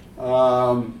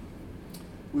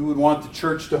 We would want the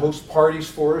church to host parties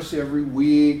for us every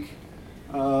week.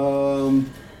 We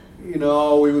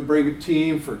would bring a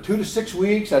team for 2 to 6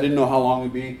 weeks. I didn't know how long it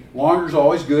would be. Longer is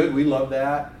always good. We love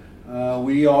that.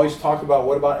 We always talk about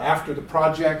what about after the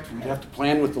project. We'd have to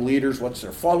plan with the leaders. What's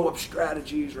their follow-up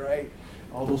strategies, right?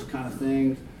 All those kind of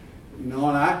things.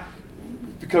 And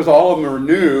because all of them are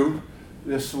new,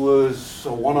 this was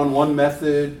a one-on-one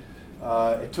method.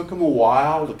 It took them a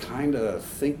while to kind of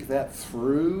think that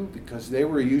through, because they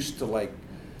were used to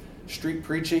street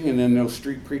preaching, and then those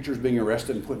street preachers being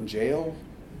arrested and put in jail.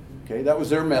 Okay, that was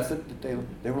their method.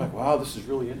 They were like, wow, this is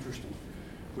really interesting.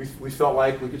 We felt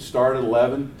like we could start at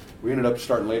 11. We ended up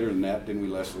starting later than that, didn't we,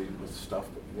 Leslie, with stuff?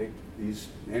 But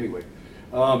anyway.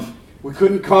 We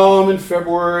couldn't come in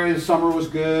February. The summer was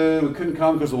good. We couldn't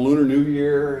come because of Lunar New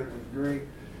Year. It was great.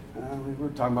 We were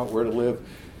talking about where to live.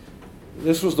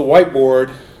 This was the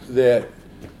whiteboard that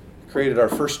created our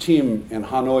first team in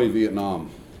Hanoi, Vietnam.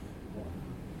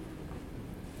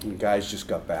 And the guys just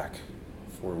got back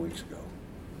 4 weeks ago.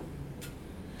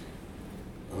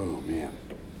 Oh, man.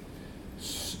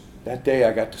 That day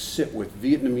I got to sit with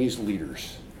Vietnamese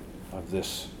leaders of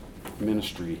this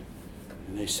ministry,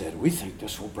 and they said, we think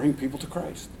this will bring people to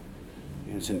Christ.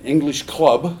 And it's an English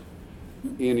club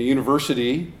in a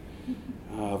university,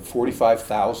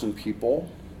 45,000 people,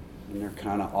 and they're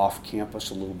kind of off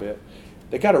campus a little bit.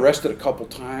 They got arrested a couple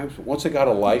times, but once they got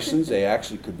a license, they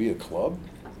actually could be a club.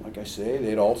 Like I say,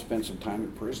 they'd all spent some time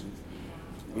in prison.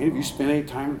 Any of you spent any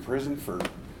time in prison for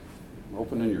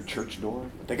opening your church door?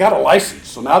 But they got a license,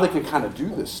 so now they can kind of do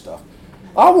this stuff.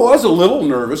 I was a little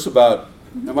nervous about,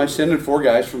 am I sending 4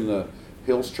 guys from the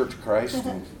Hills Church of Christ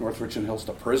in North Richland Hills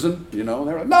to prison? You know,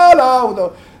 they're like,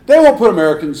 no, they won't put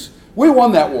Americans. We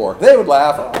won that war. They would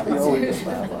laugh. Oh, we just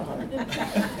laugh.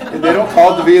 And they don't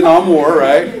call it the Vietnam War,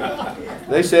 right?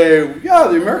 They say, yeah,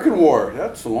 the American War.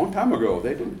 That's a long time ago.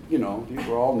 They didn't, you know, these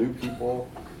were all new people.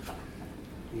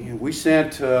 And we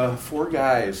sent 4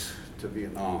 guys to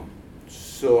Vietnam.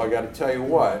 So I got to tell you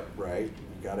what, right?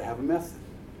 You got to have a method.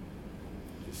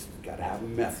 Just got to have a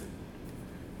method.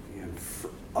 And for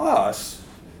us,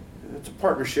 it's a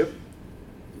partnership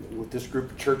with this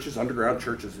group of churches, underground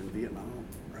churches in Vietnam,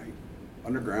 right?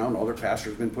 Underground, all their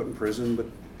pastors have been put in prison, but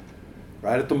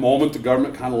right at the moment, the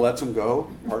government kind of lets them go.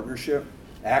 Partnership,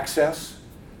 access,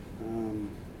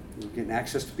 getting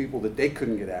access to people that they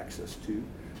couldn't get access to.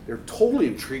 They're totally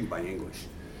intrigued by English.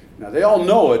 Now, they all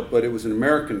know it, but it was an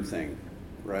American thing,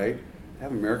 right?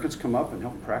 Have Americans come up and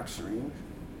help them practice their English.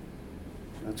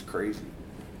 That's crazy.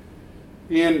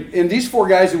 And these 4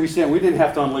 guys that we sent, we didn't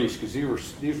have to unleash because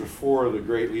these were 4 of the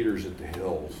great leaders at the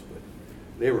Hills. But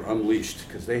they were unleashed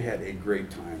because they had a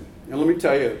great time. And let me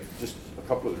tell you just a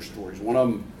couple of their stories. One of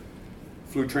them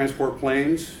flew transport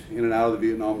planes in and out of the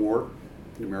Vietnam War,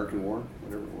 the American War,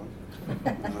 whatever it was.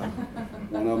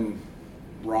 One of them,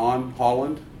 Ron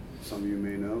Holland, some of you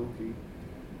may know,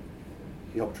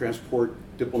 he helped transport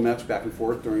diplomats back and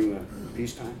forth during the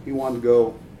peacetime. He wanted to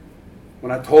go.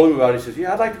 When I told him about it, he says,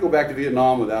 yeah, I'd like to go back to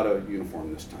Vietnam without a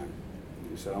uniform this time.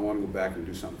 He said, I want to go back and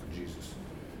do something for Jesus.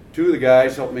 2 of the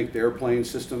guys helped make the airplane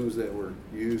systems that were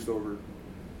used over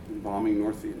in bombing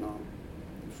North Vietnam.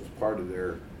 This was part of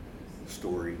their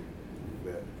story a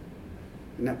bit.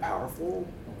 Isn't that powerful?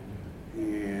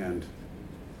 And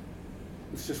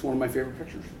it's just one of my favorite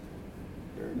pictures.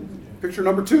 Picture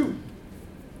number 2.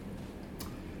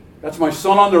 That's my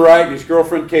son on the right and his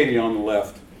girlfriend Katie on the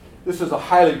left. This is a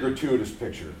highly gratuitous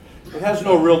picture. It has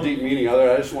no real deep meaning other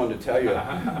than I just wanted to tell you,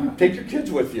 take your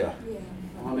kids with you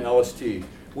on the LST.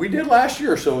 We did last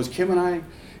year, so it was Kim and I.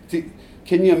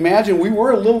 Can you imagine? We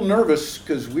were a little nervous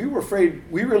because we were afraid,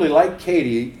 we really liked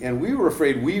Katie, and we were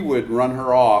afraid we would run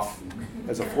her off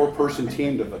as a 4-person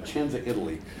team to Vicenza,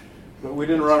 Italy. But we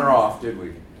didn't run her off, did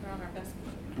we?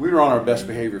 We were on our best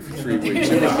behavior for 3 weeks.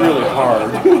 It was really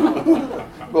hard.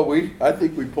 But I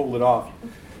think we pulled it off.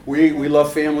 We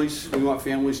love families. We want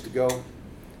families to go.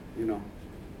 You know,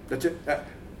 that's it.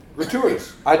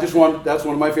 Gratuitous. That's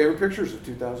one of my favorite pictures of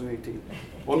 2018.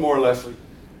 One more, Leslie.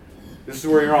 This is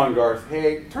where you're on, Garth.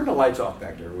 Hey, turn the lights off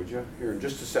back there, would you? Here in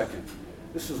just a second.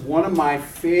 This is one of my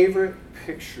favorite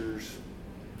pictures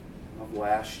of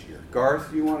last year.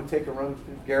 Garth, you want to take a run?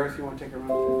 Gareth, you want to take a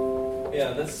run?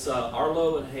 Yeah, that's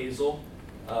Arlo and Hazel.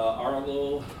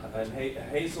 Arlo and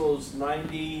Hazel's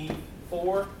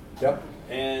 94. Yep.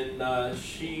 And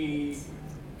she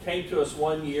came to us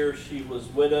one year. She was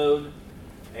widowed,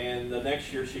 and the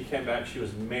next year she came back. She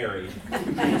was married.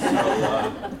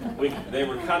 So they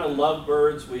were kind of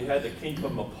lovebirds. We had to keep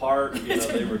them apart. You know,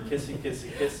 they were kissing. And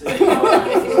all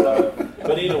that stuff.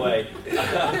 But anyway,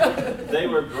 they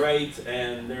were great,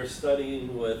 and they're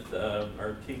studying with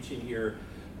our teaching here,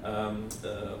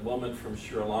 a woman from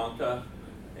Sri Lanka,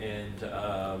 and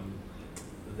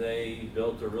they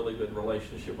built a really good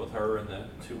relationship with her in the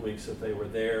 2 weeks that they were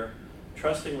there.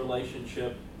 Trusting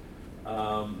relationship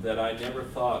that I never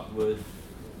thought would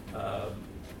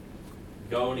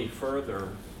go any further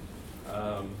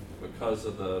because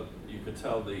of you could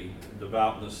tell the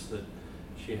devoutness that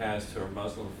she has to her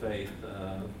Muslim faith,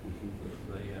 the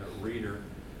reader.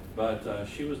 But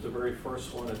she was the very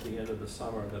first one at the end of the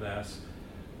summer that asked,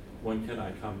 when can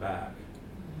I come back?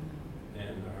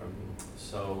 And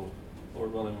so,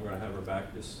 Lord willing, we're going to have her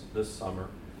back this summer.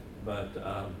 But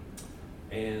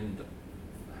and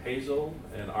Hazel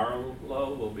and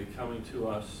Arlo will be coming to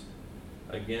us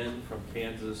again from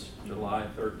Kansas, July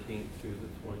 13th through the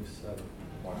 27th.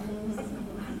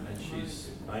 And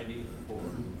she's 94.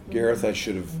 Gareth, I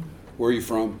should have. Where are you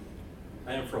from?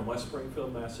 I am from West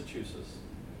Springfield, Massachusetts.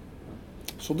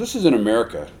 So this is in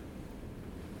America.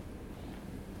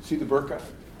 See the burqa?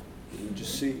 You can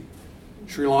just see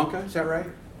Sri Lanka. Is that right?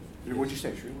 What'd you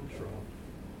say, Sri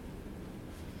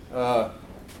Lanka?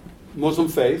 Muslim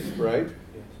faith, right?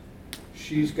 Yes.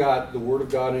 She's got the Word of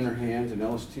God in her hands, an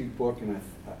LST book, and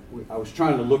I was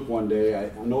trying to look one day. I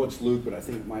know it's Luke, but I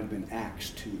think it might have been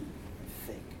Acts 2, I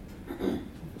think.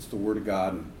 It's the Word of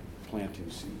God and planting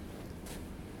seed.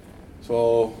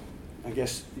 So I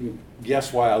guess you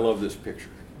guess why I love this picture.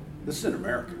 This is in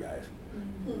America, guys.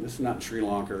 This is not Sri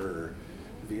Lanka or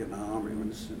Vietnam or even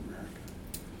this is in America.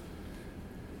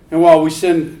 And while we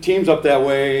send teams up that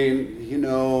way, you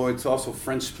know, it's also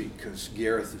French speak because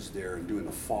Gareth is there and doing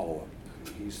the follow-up.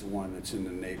 He's the one that's in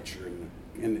the nature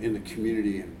and in the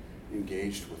community and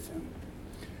engaged with them.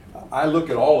 I look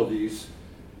at all of these.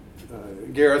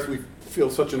 Gareth, we feel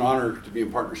such an honor to be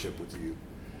in partnership with you.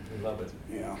 We love it.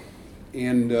 Yeah.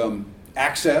 And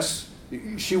access.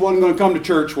 She wasn't going to come to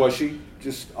church, was she?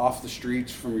 Just off the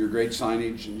streets from your great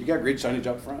signage. And you got great signage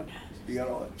up front. You got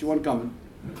all that. She wasn't coming.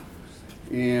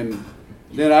 And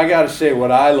then I got to say,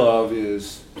 what I love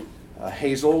is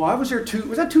Hazel. I was there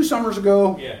was that 2 summers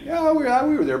ago? Yeah. Yeah,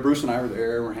 we were there. Bruce and I were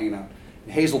there. We're hanging out.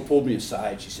 And Hazel pulled me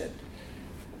aside. She said,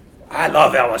 I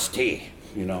love LST.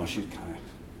 You know, she's kind of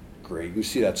great. You can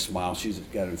see that smile. She's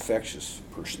got an infectious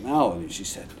personality. She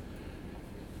said,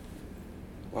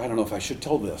 well, I don't know if I should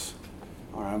tell this.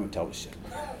 All right, I'm going to tell this shit.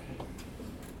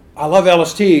 I love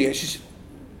LST.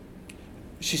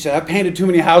 She said, I painted too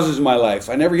many houses in my life.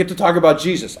 I never get to talk about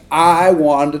Jesus. I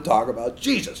wanted to talk about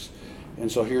Jesus.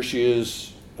 And so here she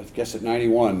is, I guess at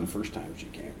 91, the first time she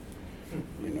came.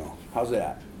 You know, how's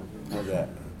that? How's that?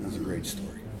 That's a great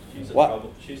story.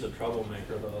 She's a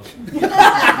troublemaker, though.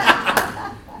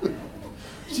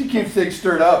 She keeps things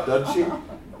stirred up, doesn't she?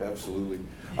 Absolutely.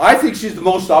 I think she's the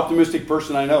most optimistic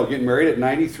person I know, getting married at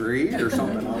 93 or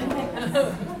something.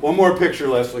 One more picture,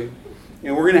 Leslie.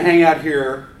 And we're going to hang out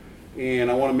here,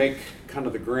 and I want to make kind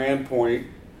of the grand point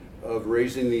of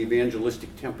raising the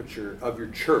evangelistic temperature of your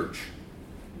church.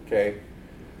 Okay?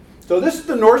 So this is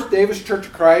the North Davis Church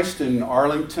of Christ in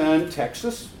Arlington,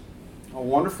 Texas. A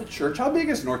wonderful church. How big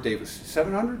is North Davis?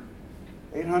 700?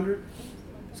 800?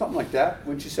 Something like that.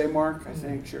 Wouldn't you say, Mark? I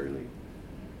think, Shirley.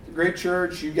 Great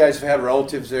church. You guys have had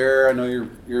relatives there. I know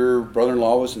your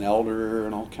brother-in-law was an elder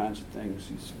and all kinds of things.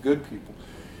 He's good people.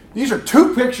 These are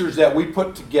 2 pictures that we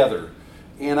put together,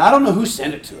 and I don't know who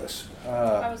sent it to us.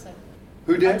 I was there.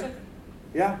 Who I did? took it.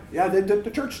 Yeah.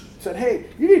 The church said, "Hey,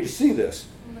 you need to see this."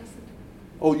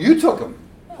 Oh, you took them.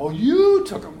 Oh, you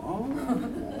took them.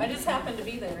 Oh. I just happened to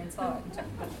be there and saw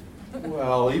it.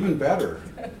 Well, even better.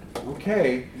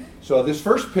 Okay. So this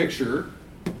first picture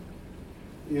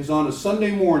is on a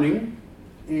Sunday morning,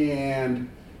 and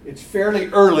it's fairly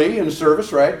early in the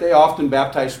service, right? They often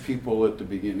baptize people at the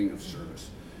beginning of service.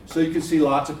 So you can see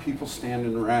lots of people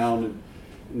standing around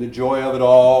and the joy of it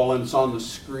all, and it's on the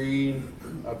screen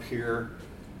up here.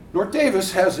 North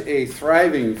Davis has a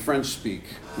thriving French-speak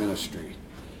ministry.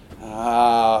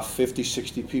 50,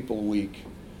 60 people a week.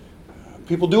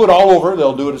 People do it all over.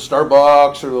 They'll do it at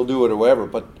Starbucks or they'll do it at wherever,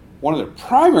 but one of the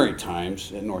primary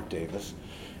times at North Davis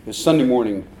is Sunday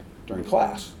morning during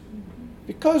class.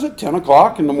 Because at 10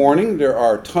 o'clock in the morning, there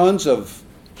are tons of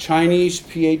Chinese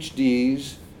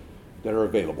PhDs that are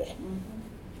available.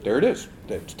 There it is.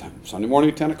 It's Sunday morning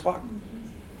at 10 o'clock.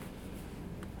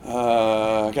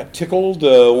 I got tickled.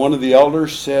 One of the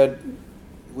elders said,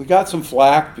 we got some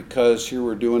flack because here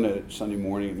we're doing it Sunday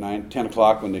morning at 10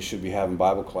 o'clock when they should be having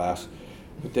Bible class.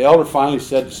 But the elder finally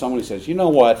said to someone, he says, you know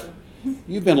what?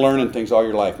 You've been learning things all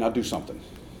your life. Now do something.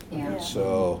 Yeah.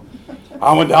 So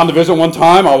I went down to visit one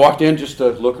time. I walked in just to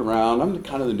look around. I'm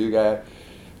kind of the new guy.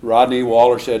 Rodney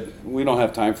Waller said, we don't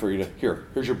have time for you to,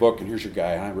 here's your book and here's your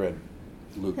guy. And I read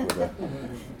Luke with an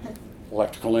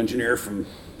electrical engineer from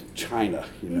China,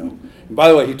 you know. And by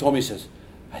the way, he told me, he says,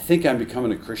 I think I'm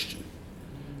becoming a Christian.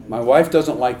 My wife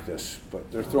doesn't like this,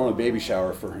 but they're throwing a baby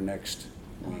shower for her next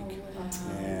week.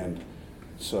 And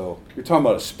so you're talking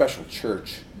about a special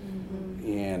church,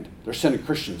 and they're sending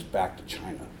Christians back to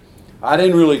China. I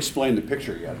didn't really explain the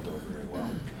picture yet, though, very well.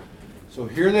 So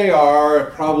here they are,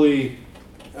 probably.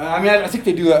 I think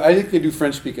they do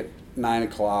French speak at 9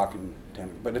 o'clock and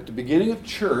 10. But at the beginning of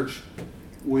church,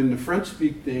 when the French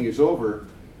speak thing is over,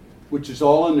 which is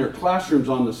all in their classrooms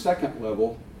on the second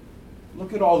level,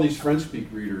 look at all these French speak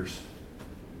readers.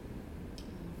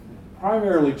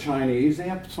 Primarily Chinese. They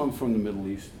have some from the Middle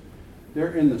East.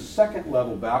 They're in the second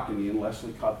level balcony, and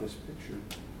Leslie caught this picture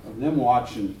of them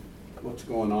watching what's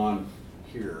going on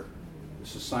here.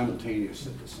 This is simultaneous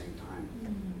at the same time.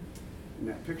 And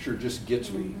that picture just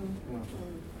gets me.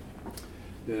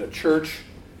 That a church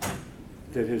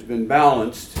that has been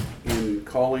balanced in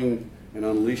calling and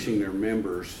unleashing their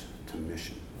members to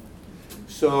mission.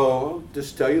 So I'll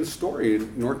just tell you the story.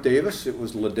 In North Davis, it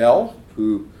was Liddell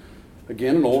who,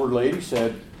 again, an older lady,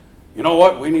 said, you know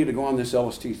what, we need to go on this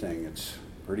LST thing. It's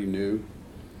pretty new.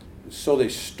 So they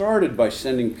started by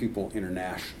sending people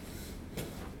international.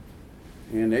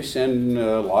 And they send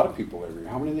a lot of people every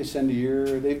year. How many do they send a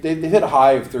year? They hit a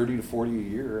high of 30 to 40 a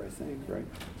year, I think, right?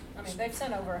 I mean, they've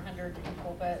sent over 100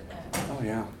 people, but Oh,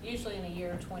 yeah. usually in a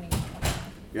year, 20.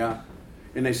 Yeah.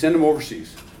 And they send them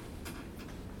overseas.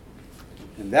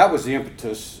 And that was the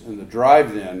impetus and the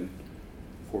drive then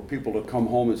for people to come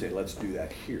home and say, let's do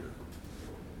that here.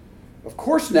 Of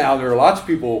course, now there are lots of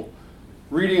people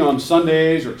reading on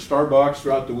Sundays or at Starbucks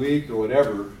throughout the week or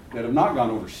whatever that have not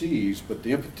gone overseas, but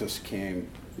the impetus came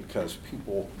because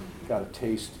people got a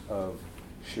taste of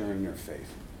sharing their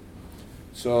faith.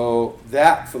 So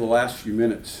that, for the last few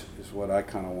minutes, is what I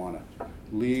kind of want to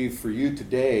leave for you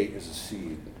today as a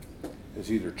seed, as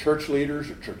either church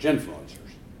leaders or church influencers.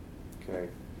 Okay?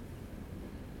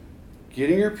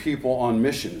 Getting your people on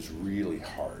mission is really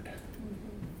hard.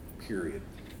 Period.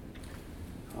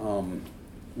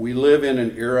 We live in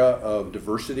an era of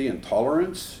diversity and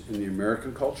tolerance in the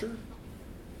American culture,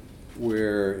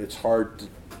 where it's hard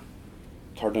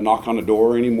to knock on a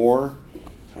door anymore.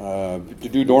 To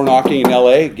do door knocking in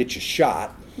LA, get you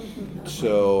shot.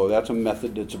 So that's a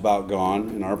method that's about gone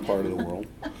in our part of the world.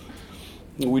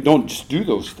 We don't just do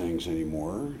those things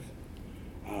anymore.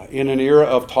 In an era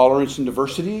of tolerance and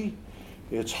diversity,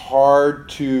 it's hard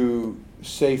to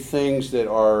say things that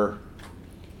are,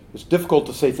 it's difficult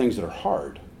to say things that are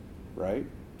hard, right?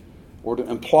 Or to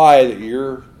imply that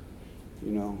your,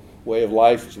 way of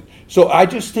life is. So I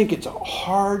just think it's a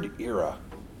hard era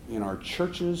in our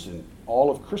churches and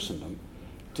all of Christendom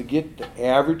to get the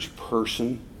average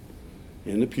person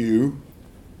in the pew,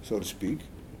 so to speak,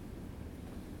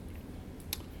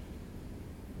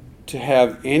 to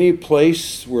have any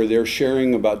place where they're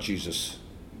sharing about Jesus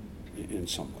in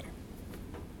some way.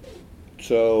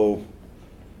 So,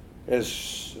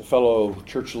 as a fellow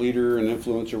church leader and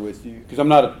influencer with you, because I'm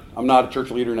not a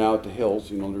church leader now at the Hills.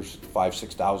 There's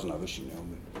 5,000-6,000 of us.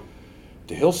 But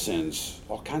the Hills sends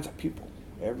all kinds of people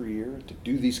every year to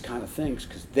do these kind of things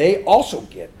because they also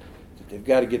get that they've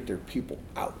got to get their people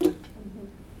out. They've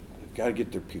got to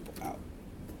get their people out.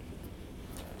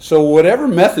 So whatever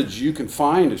methods you can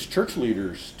find as church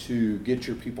leaders to get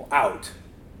your people out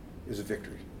is a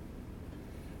victory.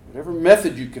 Whatever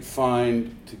method you could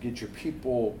find to get your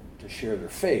people to share their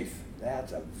faith,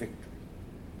 that's a victory.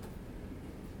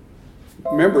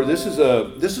 Remember, this is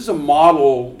a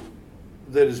model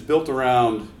that is built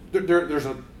around, there's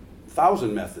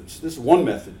 1,000 methods. This is one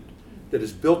method that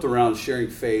is built around sharing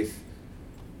faith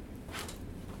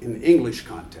in the English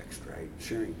context, right?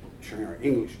 Sharing our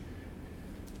English.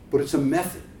 But it's a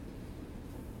method.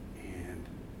 And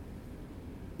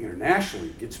internationally,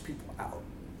 it gets people out.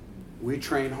 We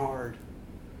train hard.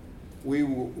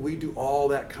 We do all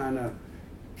that kind of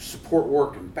support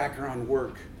work and background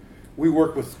work. We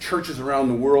work with churches around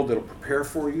the world that'll prepare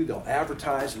for you. They'll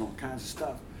advertise and all kinds of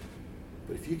stuff.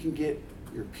 But if you can get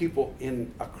your people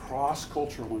in a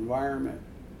cross-cultural environment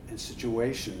and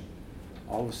situation,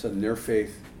 all of a sudden their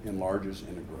faith enlarges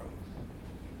and it grows.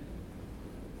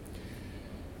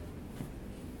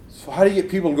 So how do you get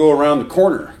people to go around the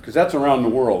corner? Because that's around the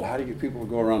world. How do you get people to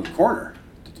go around the corner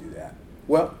to do that?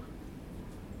 Well,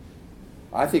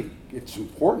 I think it's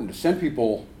important to send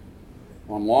people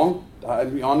on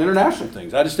international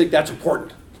things. I just think that's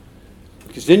important.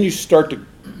 Because then you start to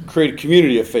create a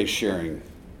community of faith sharing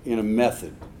in a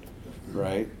method,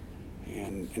 right?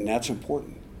 And that's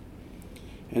important.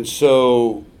 And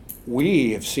so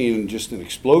we have seen just an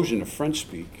explosion of French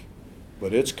speak,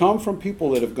 but it's come from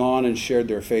people that have gone and shared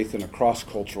their faith in a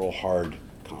cross-cultural, hard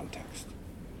context.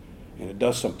 And it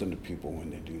does something to people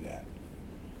when they do that.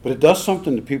 But it does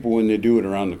something to people when they do it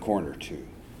around the corner, too.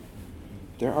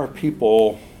 There are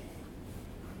people,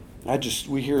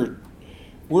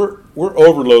 we're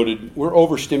overloaded, we're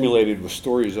overstimulated with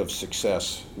stories of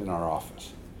success in our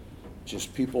office.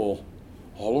 Just people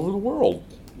all over the world,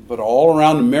 but all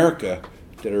around America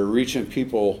that are reaching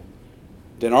people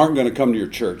that aren't going to come to your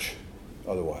church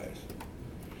otherwise.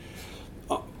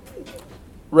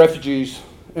 Refugees,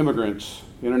 immigrants,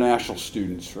 international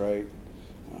students, right?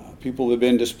 People that have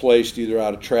been displaced either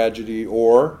out of tragedy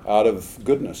or out of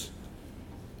goodness.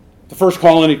 The First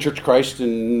Colony Church of Christ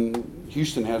in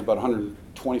Houston has about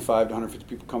 125 to 150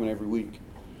 people coming every week.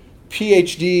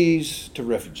 PhDs to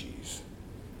refugees,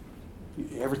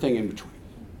 everything in between.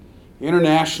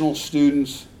 International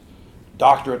students,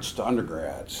 doctorates to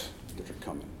undergrads that are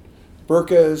coming.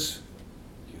 Burkas,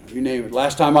 you name it.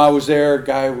 Last time I was there, a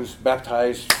guy was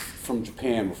baptized from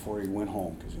Japan before he went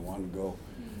home because he wanted to go.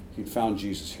 He'd found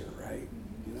Jesus here, right?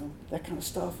 That kind of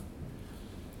stuff.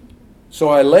 So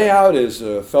I lay out as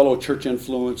a fellow church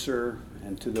influencer,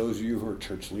 and to those of you who are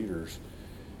church leaders,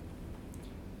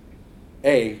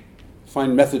 A,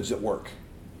 find methods that work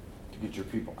to get your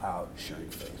people out sharing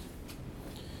faith.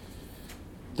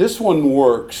 This one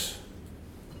works.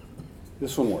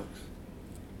 This one works.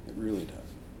 It really does.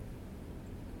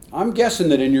 I'm guessing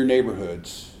that in your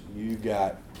neighborhoods, you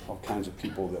got all kinds of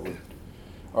people that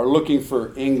are looking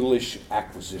for English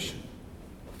acquisition.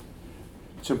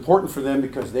 It's important for them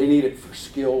because they need it for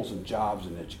skills and jobs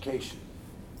and education,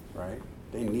 right?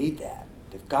 They need that.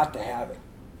 They've got to have it.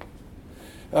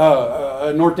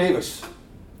 North Davis,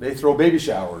 they throw baby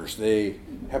showers. They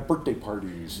have birthday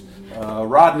parties.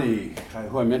 Rodney,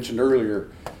 who I mentioned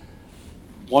earlier,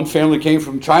 one family came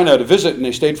from China to visit and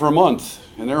they stayed for a month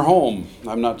in their home.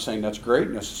 I'm not saying that's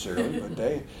great necessarily, but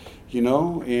they,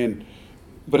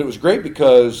 but it was great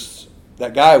because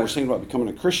that guy was thinking about becoming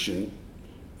a Christian,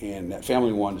 and that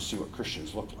family wanted to see what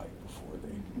Christians looked like before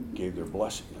they gave their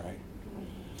blessing, right?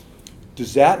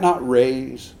 Does that not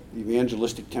raise the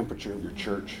evangelistic temperature of your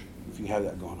church if you have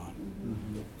that going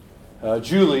on?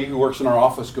 Julie, who works in our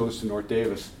office, goes to North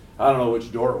Davis. I don't know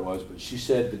which door it was, but she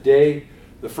said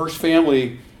the first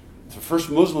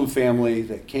Muslim family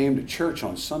that came to church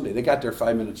on Sunday, they got there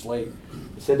 5 minutes late.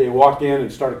 They said they walked in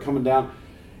and started coming down,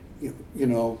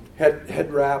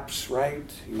 head wraps, right?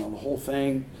 The whole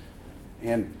thing.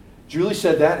 And Julie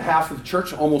said that half of the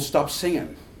church almost stopped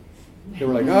singing. They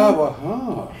were like,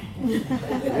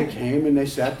 They came and they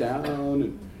sat down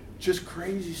and just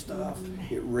crazy stuff.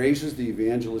 It raises the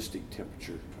evangelistic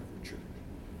temperature of your church.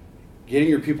 Getting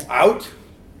your people out,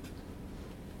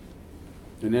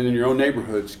 and then in your own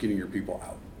neighborhoods, getting your people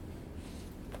out.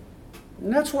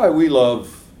 And that's why we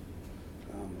love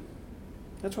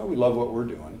what we're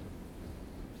doing.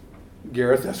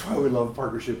 Gareth, that's why we love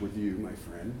partnership with you, my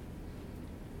friend.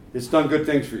 It's done good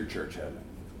things for your church, hasn't it?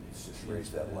 It's just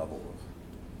raised that level of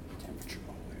temperature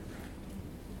all the way around.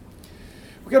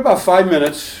 We've got about 5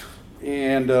 minutes,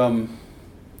 and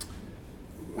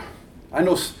I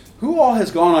know who all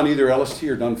has gone on either LST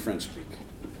or done Friendspeak.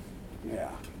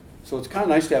 Yeah. So it's kind of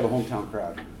nice to have a hometown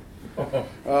crowd.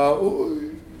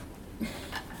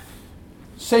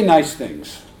 Say nice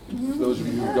things, those of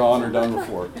you who've gone or done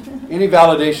before. Any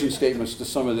validation statements to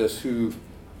some of this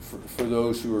for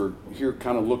those who are here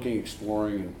kind of looking,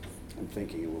 exploring, and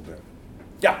thinking a little bit.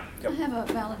 Yeah. I have a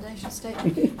validation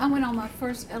statement. I went on my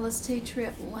first LST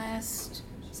trip last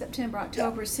September,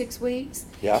 October, 6 weeks.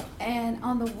 Yeah. And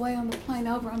on the way on the plane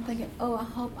over, I'm thinking, I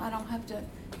hope I don't have to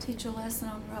teach a lesson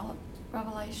on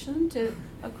Revelation to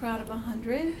a crowd of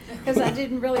 100, because I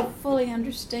didn't really fully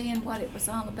understand what it was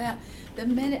all about. The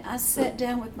minute I sat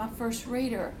down with my first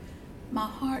reader, my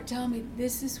heart told me,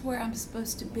 this is where I'm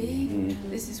supposed to be. Mm-hmm.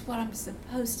 This is what I'm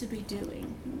supposed to be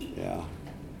doing. Yeah.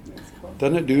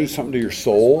 Doesn't it do something to your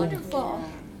soul? It's wonderful.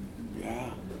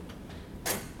 Yeah.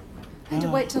 I had to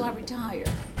wait till I retired.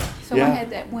 So Yeah. I had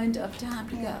that window of time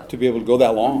to go. To be able to go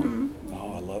that long. Mm-hmm.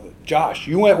 Oh, I love it. Josh,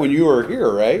 you went when you were here,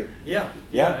 right? Yeah,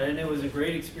 Yeah. and it was a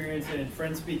great experience, and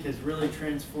Friendspeak has really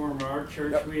transformed our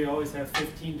church. Yep. We always have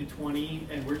 15 to 20,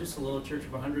 and we're just a little church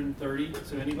of 130,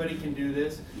 so anybody can do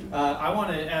this. I want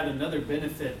to add another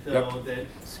benefit, though, that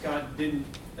Scott didn't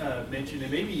mention,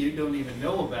 and maybe you don't even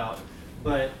know about,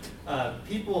 but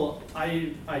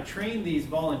I train these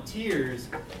volunteers,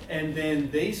 and then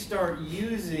they start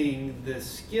using the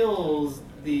skills,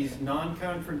 these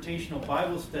non-confrontational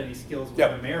Bible study skills with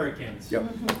Yep. Americans. Yep.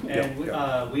 And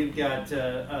Yep. we've got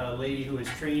a lady who is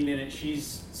trained in it.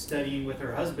 She's studying with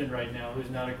her husband right now, who's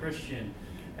not a Christian.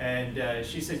 And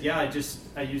she said, "Yeah,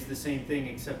 I use the same thing,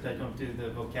 except I don't do the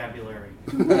vocabulary."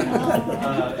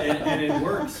 And it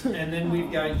works. And then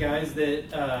we've got guys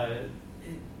that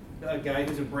a guy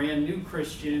who's a brand new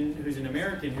Christian, who's an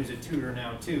American, who's a tutor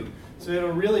now too. So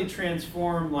it'll really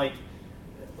transform, like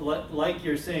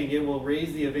you're saying, it will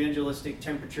raise the evangelistic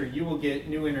temperature. You will get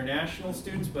new international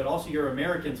students, but also your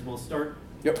Americans will start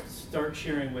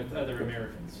sharing with other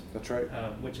Americans. That's right.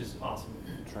 Which is awesome.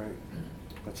 That's right.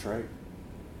 That's right.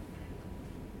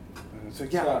 So,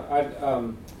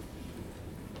 Yeah,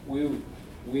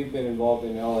 we've been involved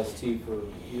in LST for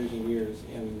years and years,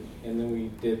 and then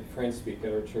we did Friendspeak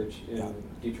at our church in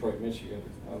Detroit, Michigan,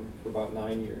 for about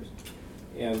 9 years.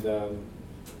 And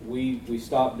we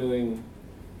stopped doing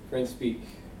Friend Speak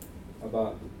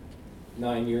about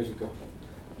 9 years ago,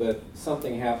 but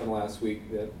something happened last week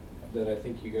that I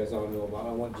think you guys ought to know about.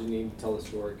 I want Janine to tell the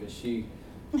story because she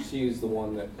is the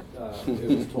one that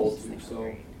it was told to.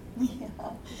 So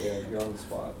yeah, you're on the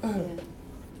spot. Yeah.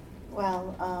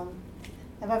 Well,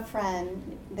 I have a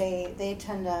friend. They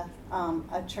attend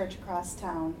a church across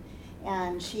town,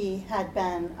 and she had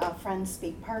been a Friend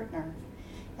Speak partner,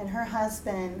 and her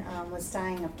husband was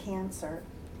dying of cancer,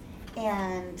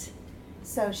 and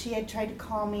so she had tried to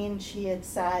call me, and she had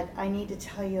said, "I need to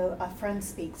tell you a Friend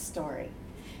Speak story."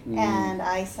 And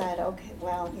I said, okay,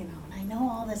 well, I know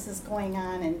all this is going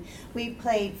on, and we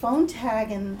played phone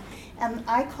tag, and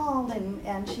I called,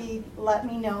 and she let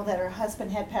me know that her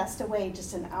husband had passed away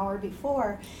just an hour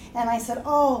before, and I said,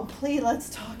 oh, please, let's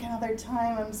talk another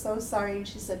time, I'm so sorry, and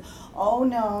she said, oh,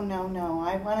 no,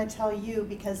 I want to tell you,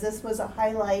 because this was a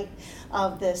highlight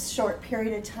of this short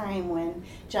period of time when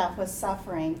Jeff was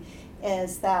suffering,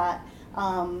 is that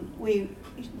we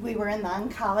were in the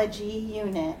oncology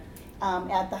unit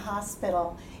at the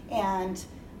hospital, and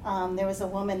there was a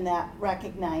woman that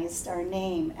recognized our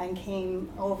name and came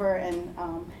over and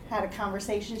had a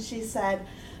conversation. She said,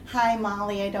 "Hi,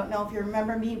 Molly, I don't know if you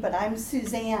remember me, but I'm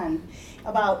Suzanne.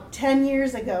 About 10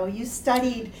 years ago, you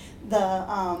studied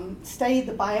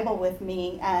the Bible with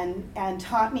me and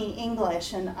taught me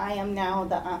English, and I am now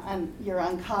I'm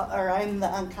the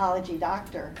oncology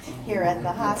doctor here at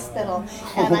the hospital.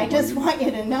 And I just want you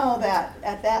to know that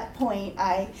at that point,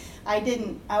 I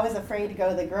was afraid to go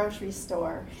to the grocery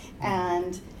store,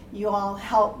 and you all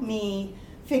helped me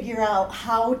figure out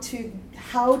how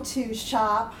to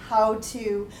shop, how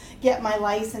to get my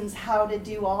license, how to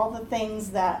do all the things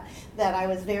that I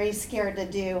was very scared to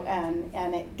do,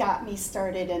 and it got me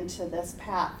started into this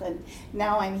path. And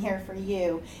now I'm here for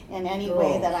you in any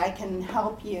way that I can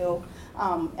help you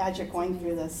as you're going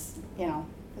through this,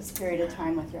 this period of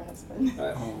time with your husband."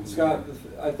 Scott,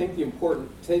 I think the important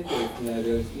takeaway from that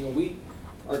is,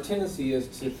 our tendency is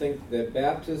to think that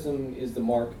baptism is the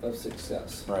mark of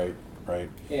success. Right.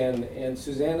 And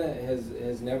Susanna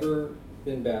has never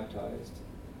been baptized,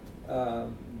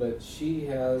 but she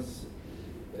has,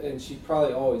 and she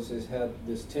probably always has had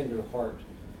this tender heart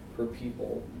for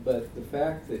people. But the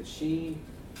fact that she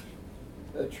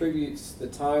attributes the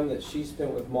time that she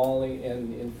spent with Molly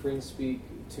and in Friend Speak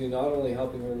to not only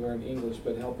helping her learn English,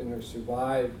 but helping her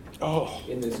survive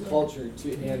in this culture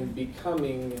and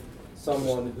becoming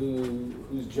someone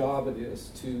whose job it is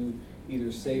to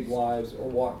either save lives or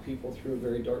walk people through a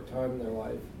very dark time in their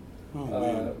life.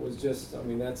 Was just,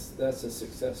 that's a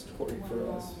success story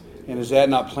for us. And is that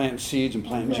not planting seeds and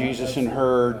planting Jesus in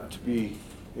her to be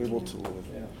able to live?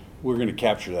 Yeah. We're going to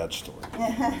capture that story.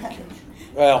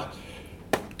 Well,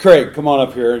 Craig, come on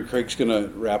up here, and Craig's going to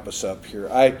wrap us up here.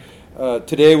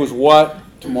 Today was what,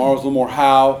 tomorrow's a little more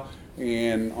how,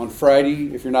 and on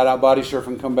Friday, if you're not out body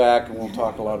surfing, come back, and we'll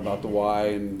talk a lot about the why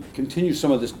and continue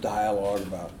some of this dialogue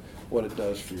about what it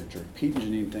does for your church. Pete and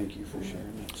Janine, thank you for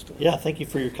sharing that story. Yeah, thank you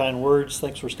for your kind words.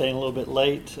 Thanks for staying a little bit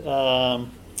late.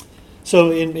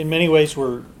 So in many ways,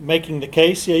 we're making the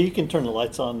case. Yeah, you can turn the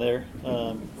lights on there.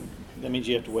 That means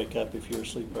you have to wake up if you're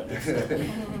asleep right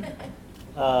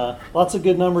now. Lots of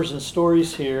good numbers and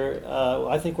stories here.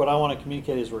 I think what I want to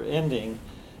communicate as we're ending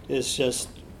is just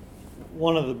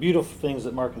one of the beautiful things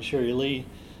that Mark and Sherry Lee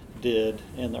did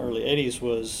in the early 80s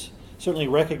was certainly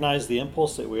recognize the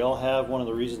impulse that we all have. One of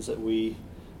the reasons that we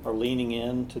are leaning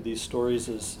into these stories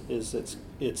is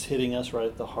it's hitting us right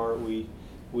at the heart. We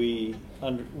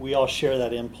all share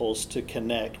that impulse to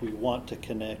connect. We want to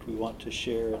connect. We want to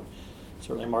share. And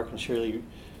certainly Mark and Shirley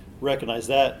recognized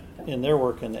that in their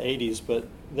work in the 80s, but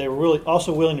they were really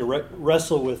also willing to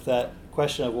wrestle with that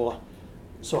question of, well,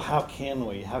 so how can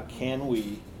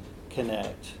we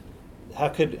connect? How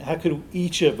could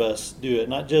each of us do it?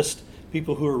 Not just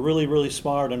people who are really, really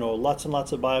smart and know lots and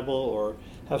lots of Bible or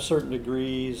have certain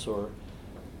degrees or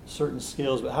certain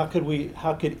skills, but how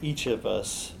could each of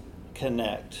us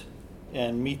connect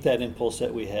and meet that impulse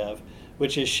that we have,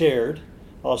 which is shared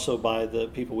also by the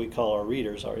people we call our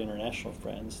readers, our international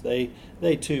friends. They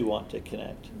too want to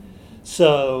connect.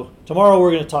 So tomorrow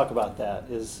we're going to talk about that,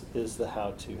 is the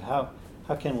how-to.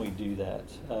 How can we do that?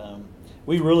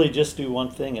 We really just do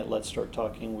one thing at Let's Start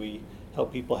Talking. We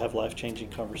help people have life-changing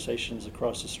conversations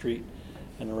across the street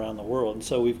and around the world. And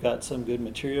so we've got some good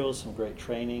materials, some great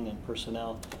training and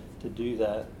personnel to do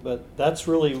that. But that's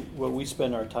really what we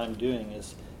spend our time doing,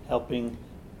 is helping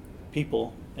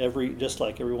people, just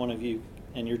like every one of you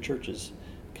and your churches,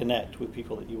 connect with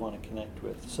people that you want to connect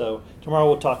with. So tomorrow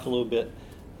we'll talk a little bit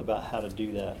about how to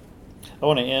do that. I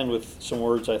want to end with some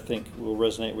words I think will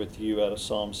resonate with you out of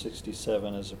Psalm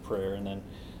 67 as a prayer, and then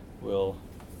we'll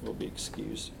be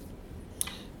excused.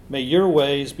 May your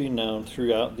ways be known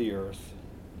throughout the earth,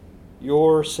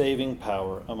 your saving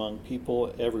power among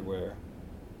people everywhere.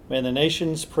 May the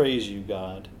nations praise you,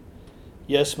 God.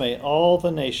 Yes, may all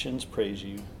the nations praise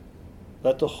you.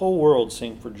 Let the whole world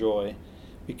sing for joy,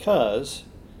 because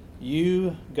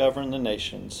you govern the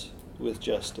nations with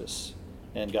justice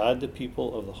and guide the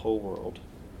people of the whole world.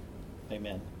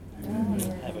 Amen.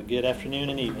 Have a good afternoon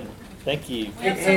and evening. Thank you.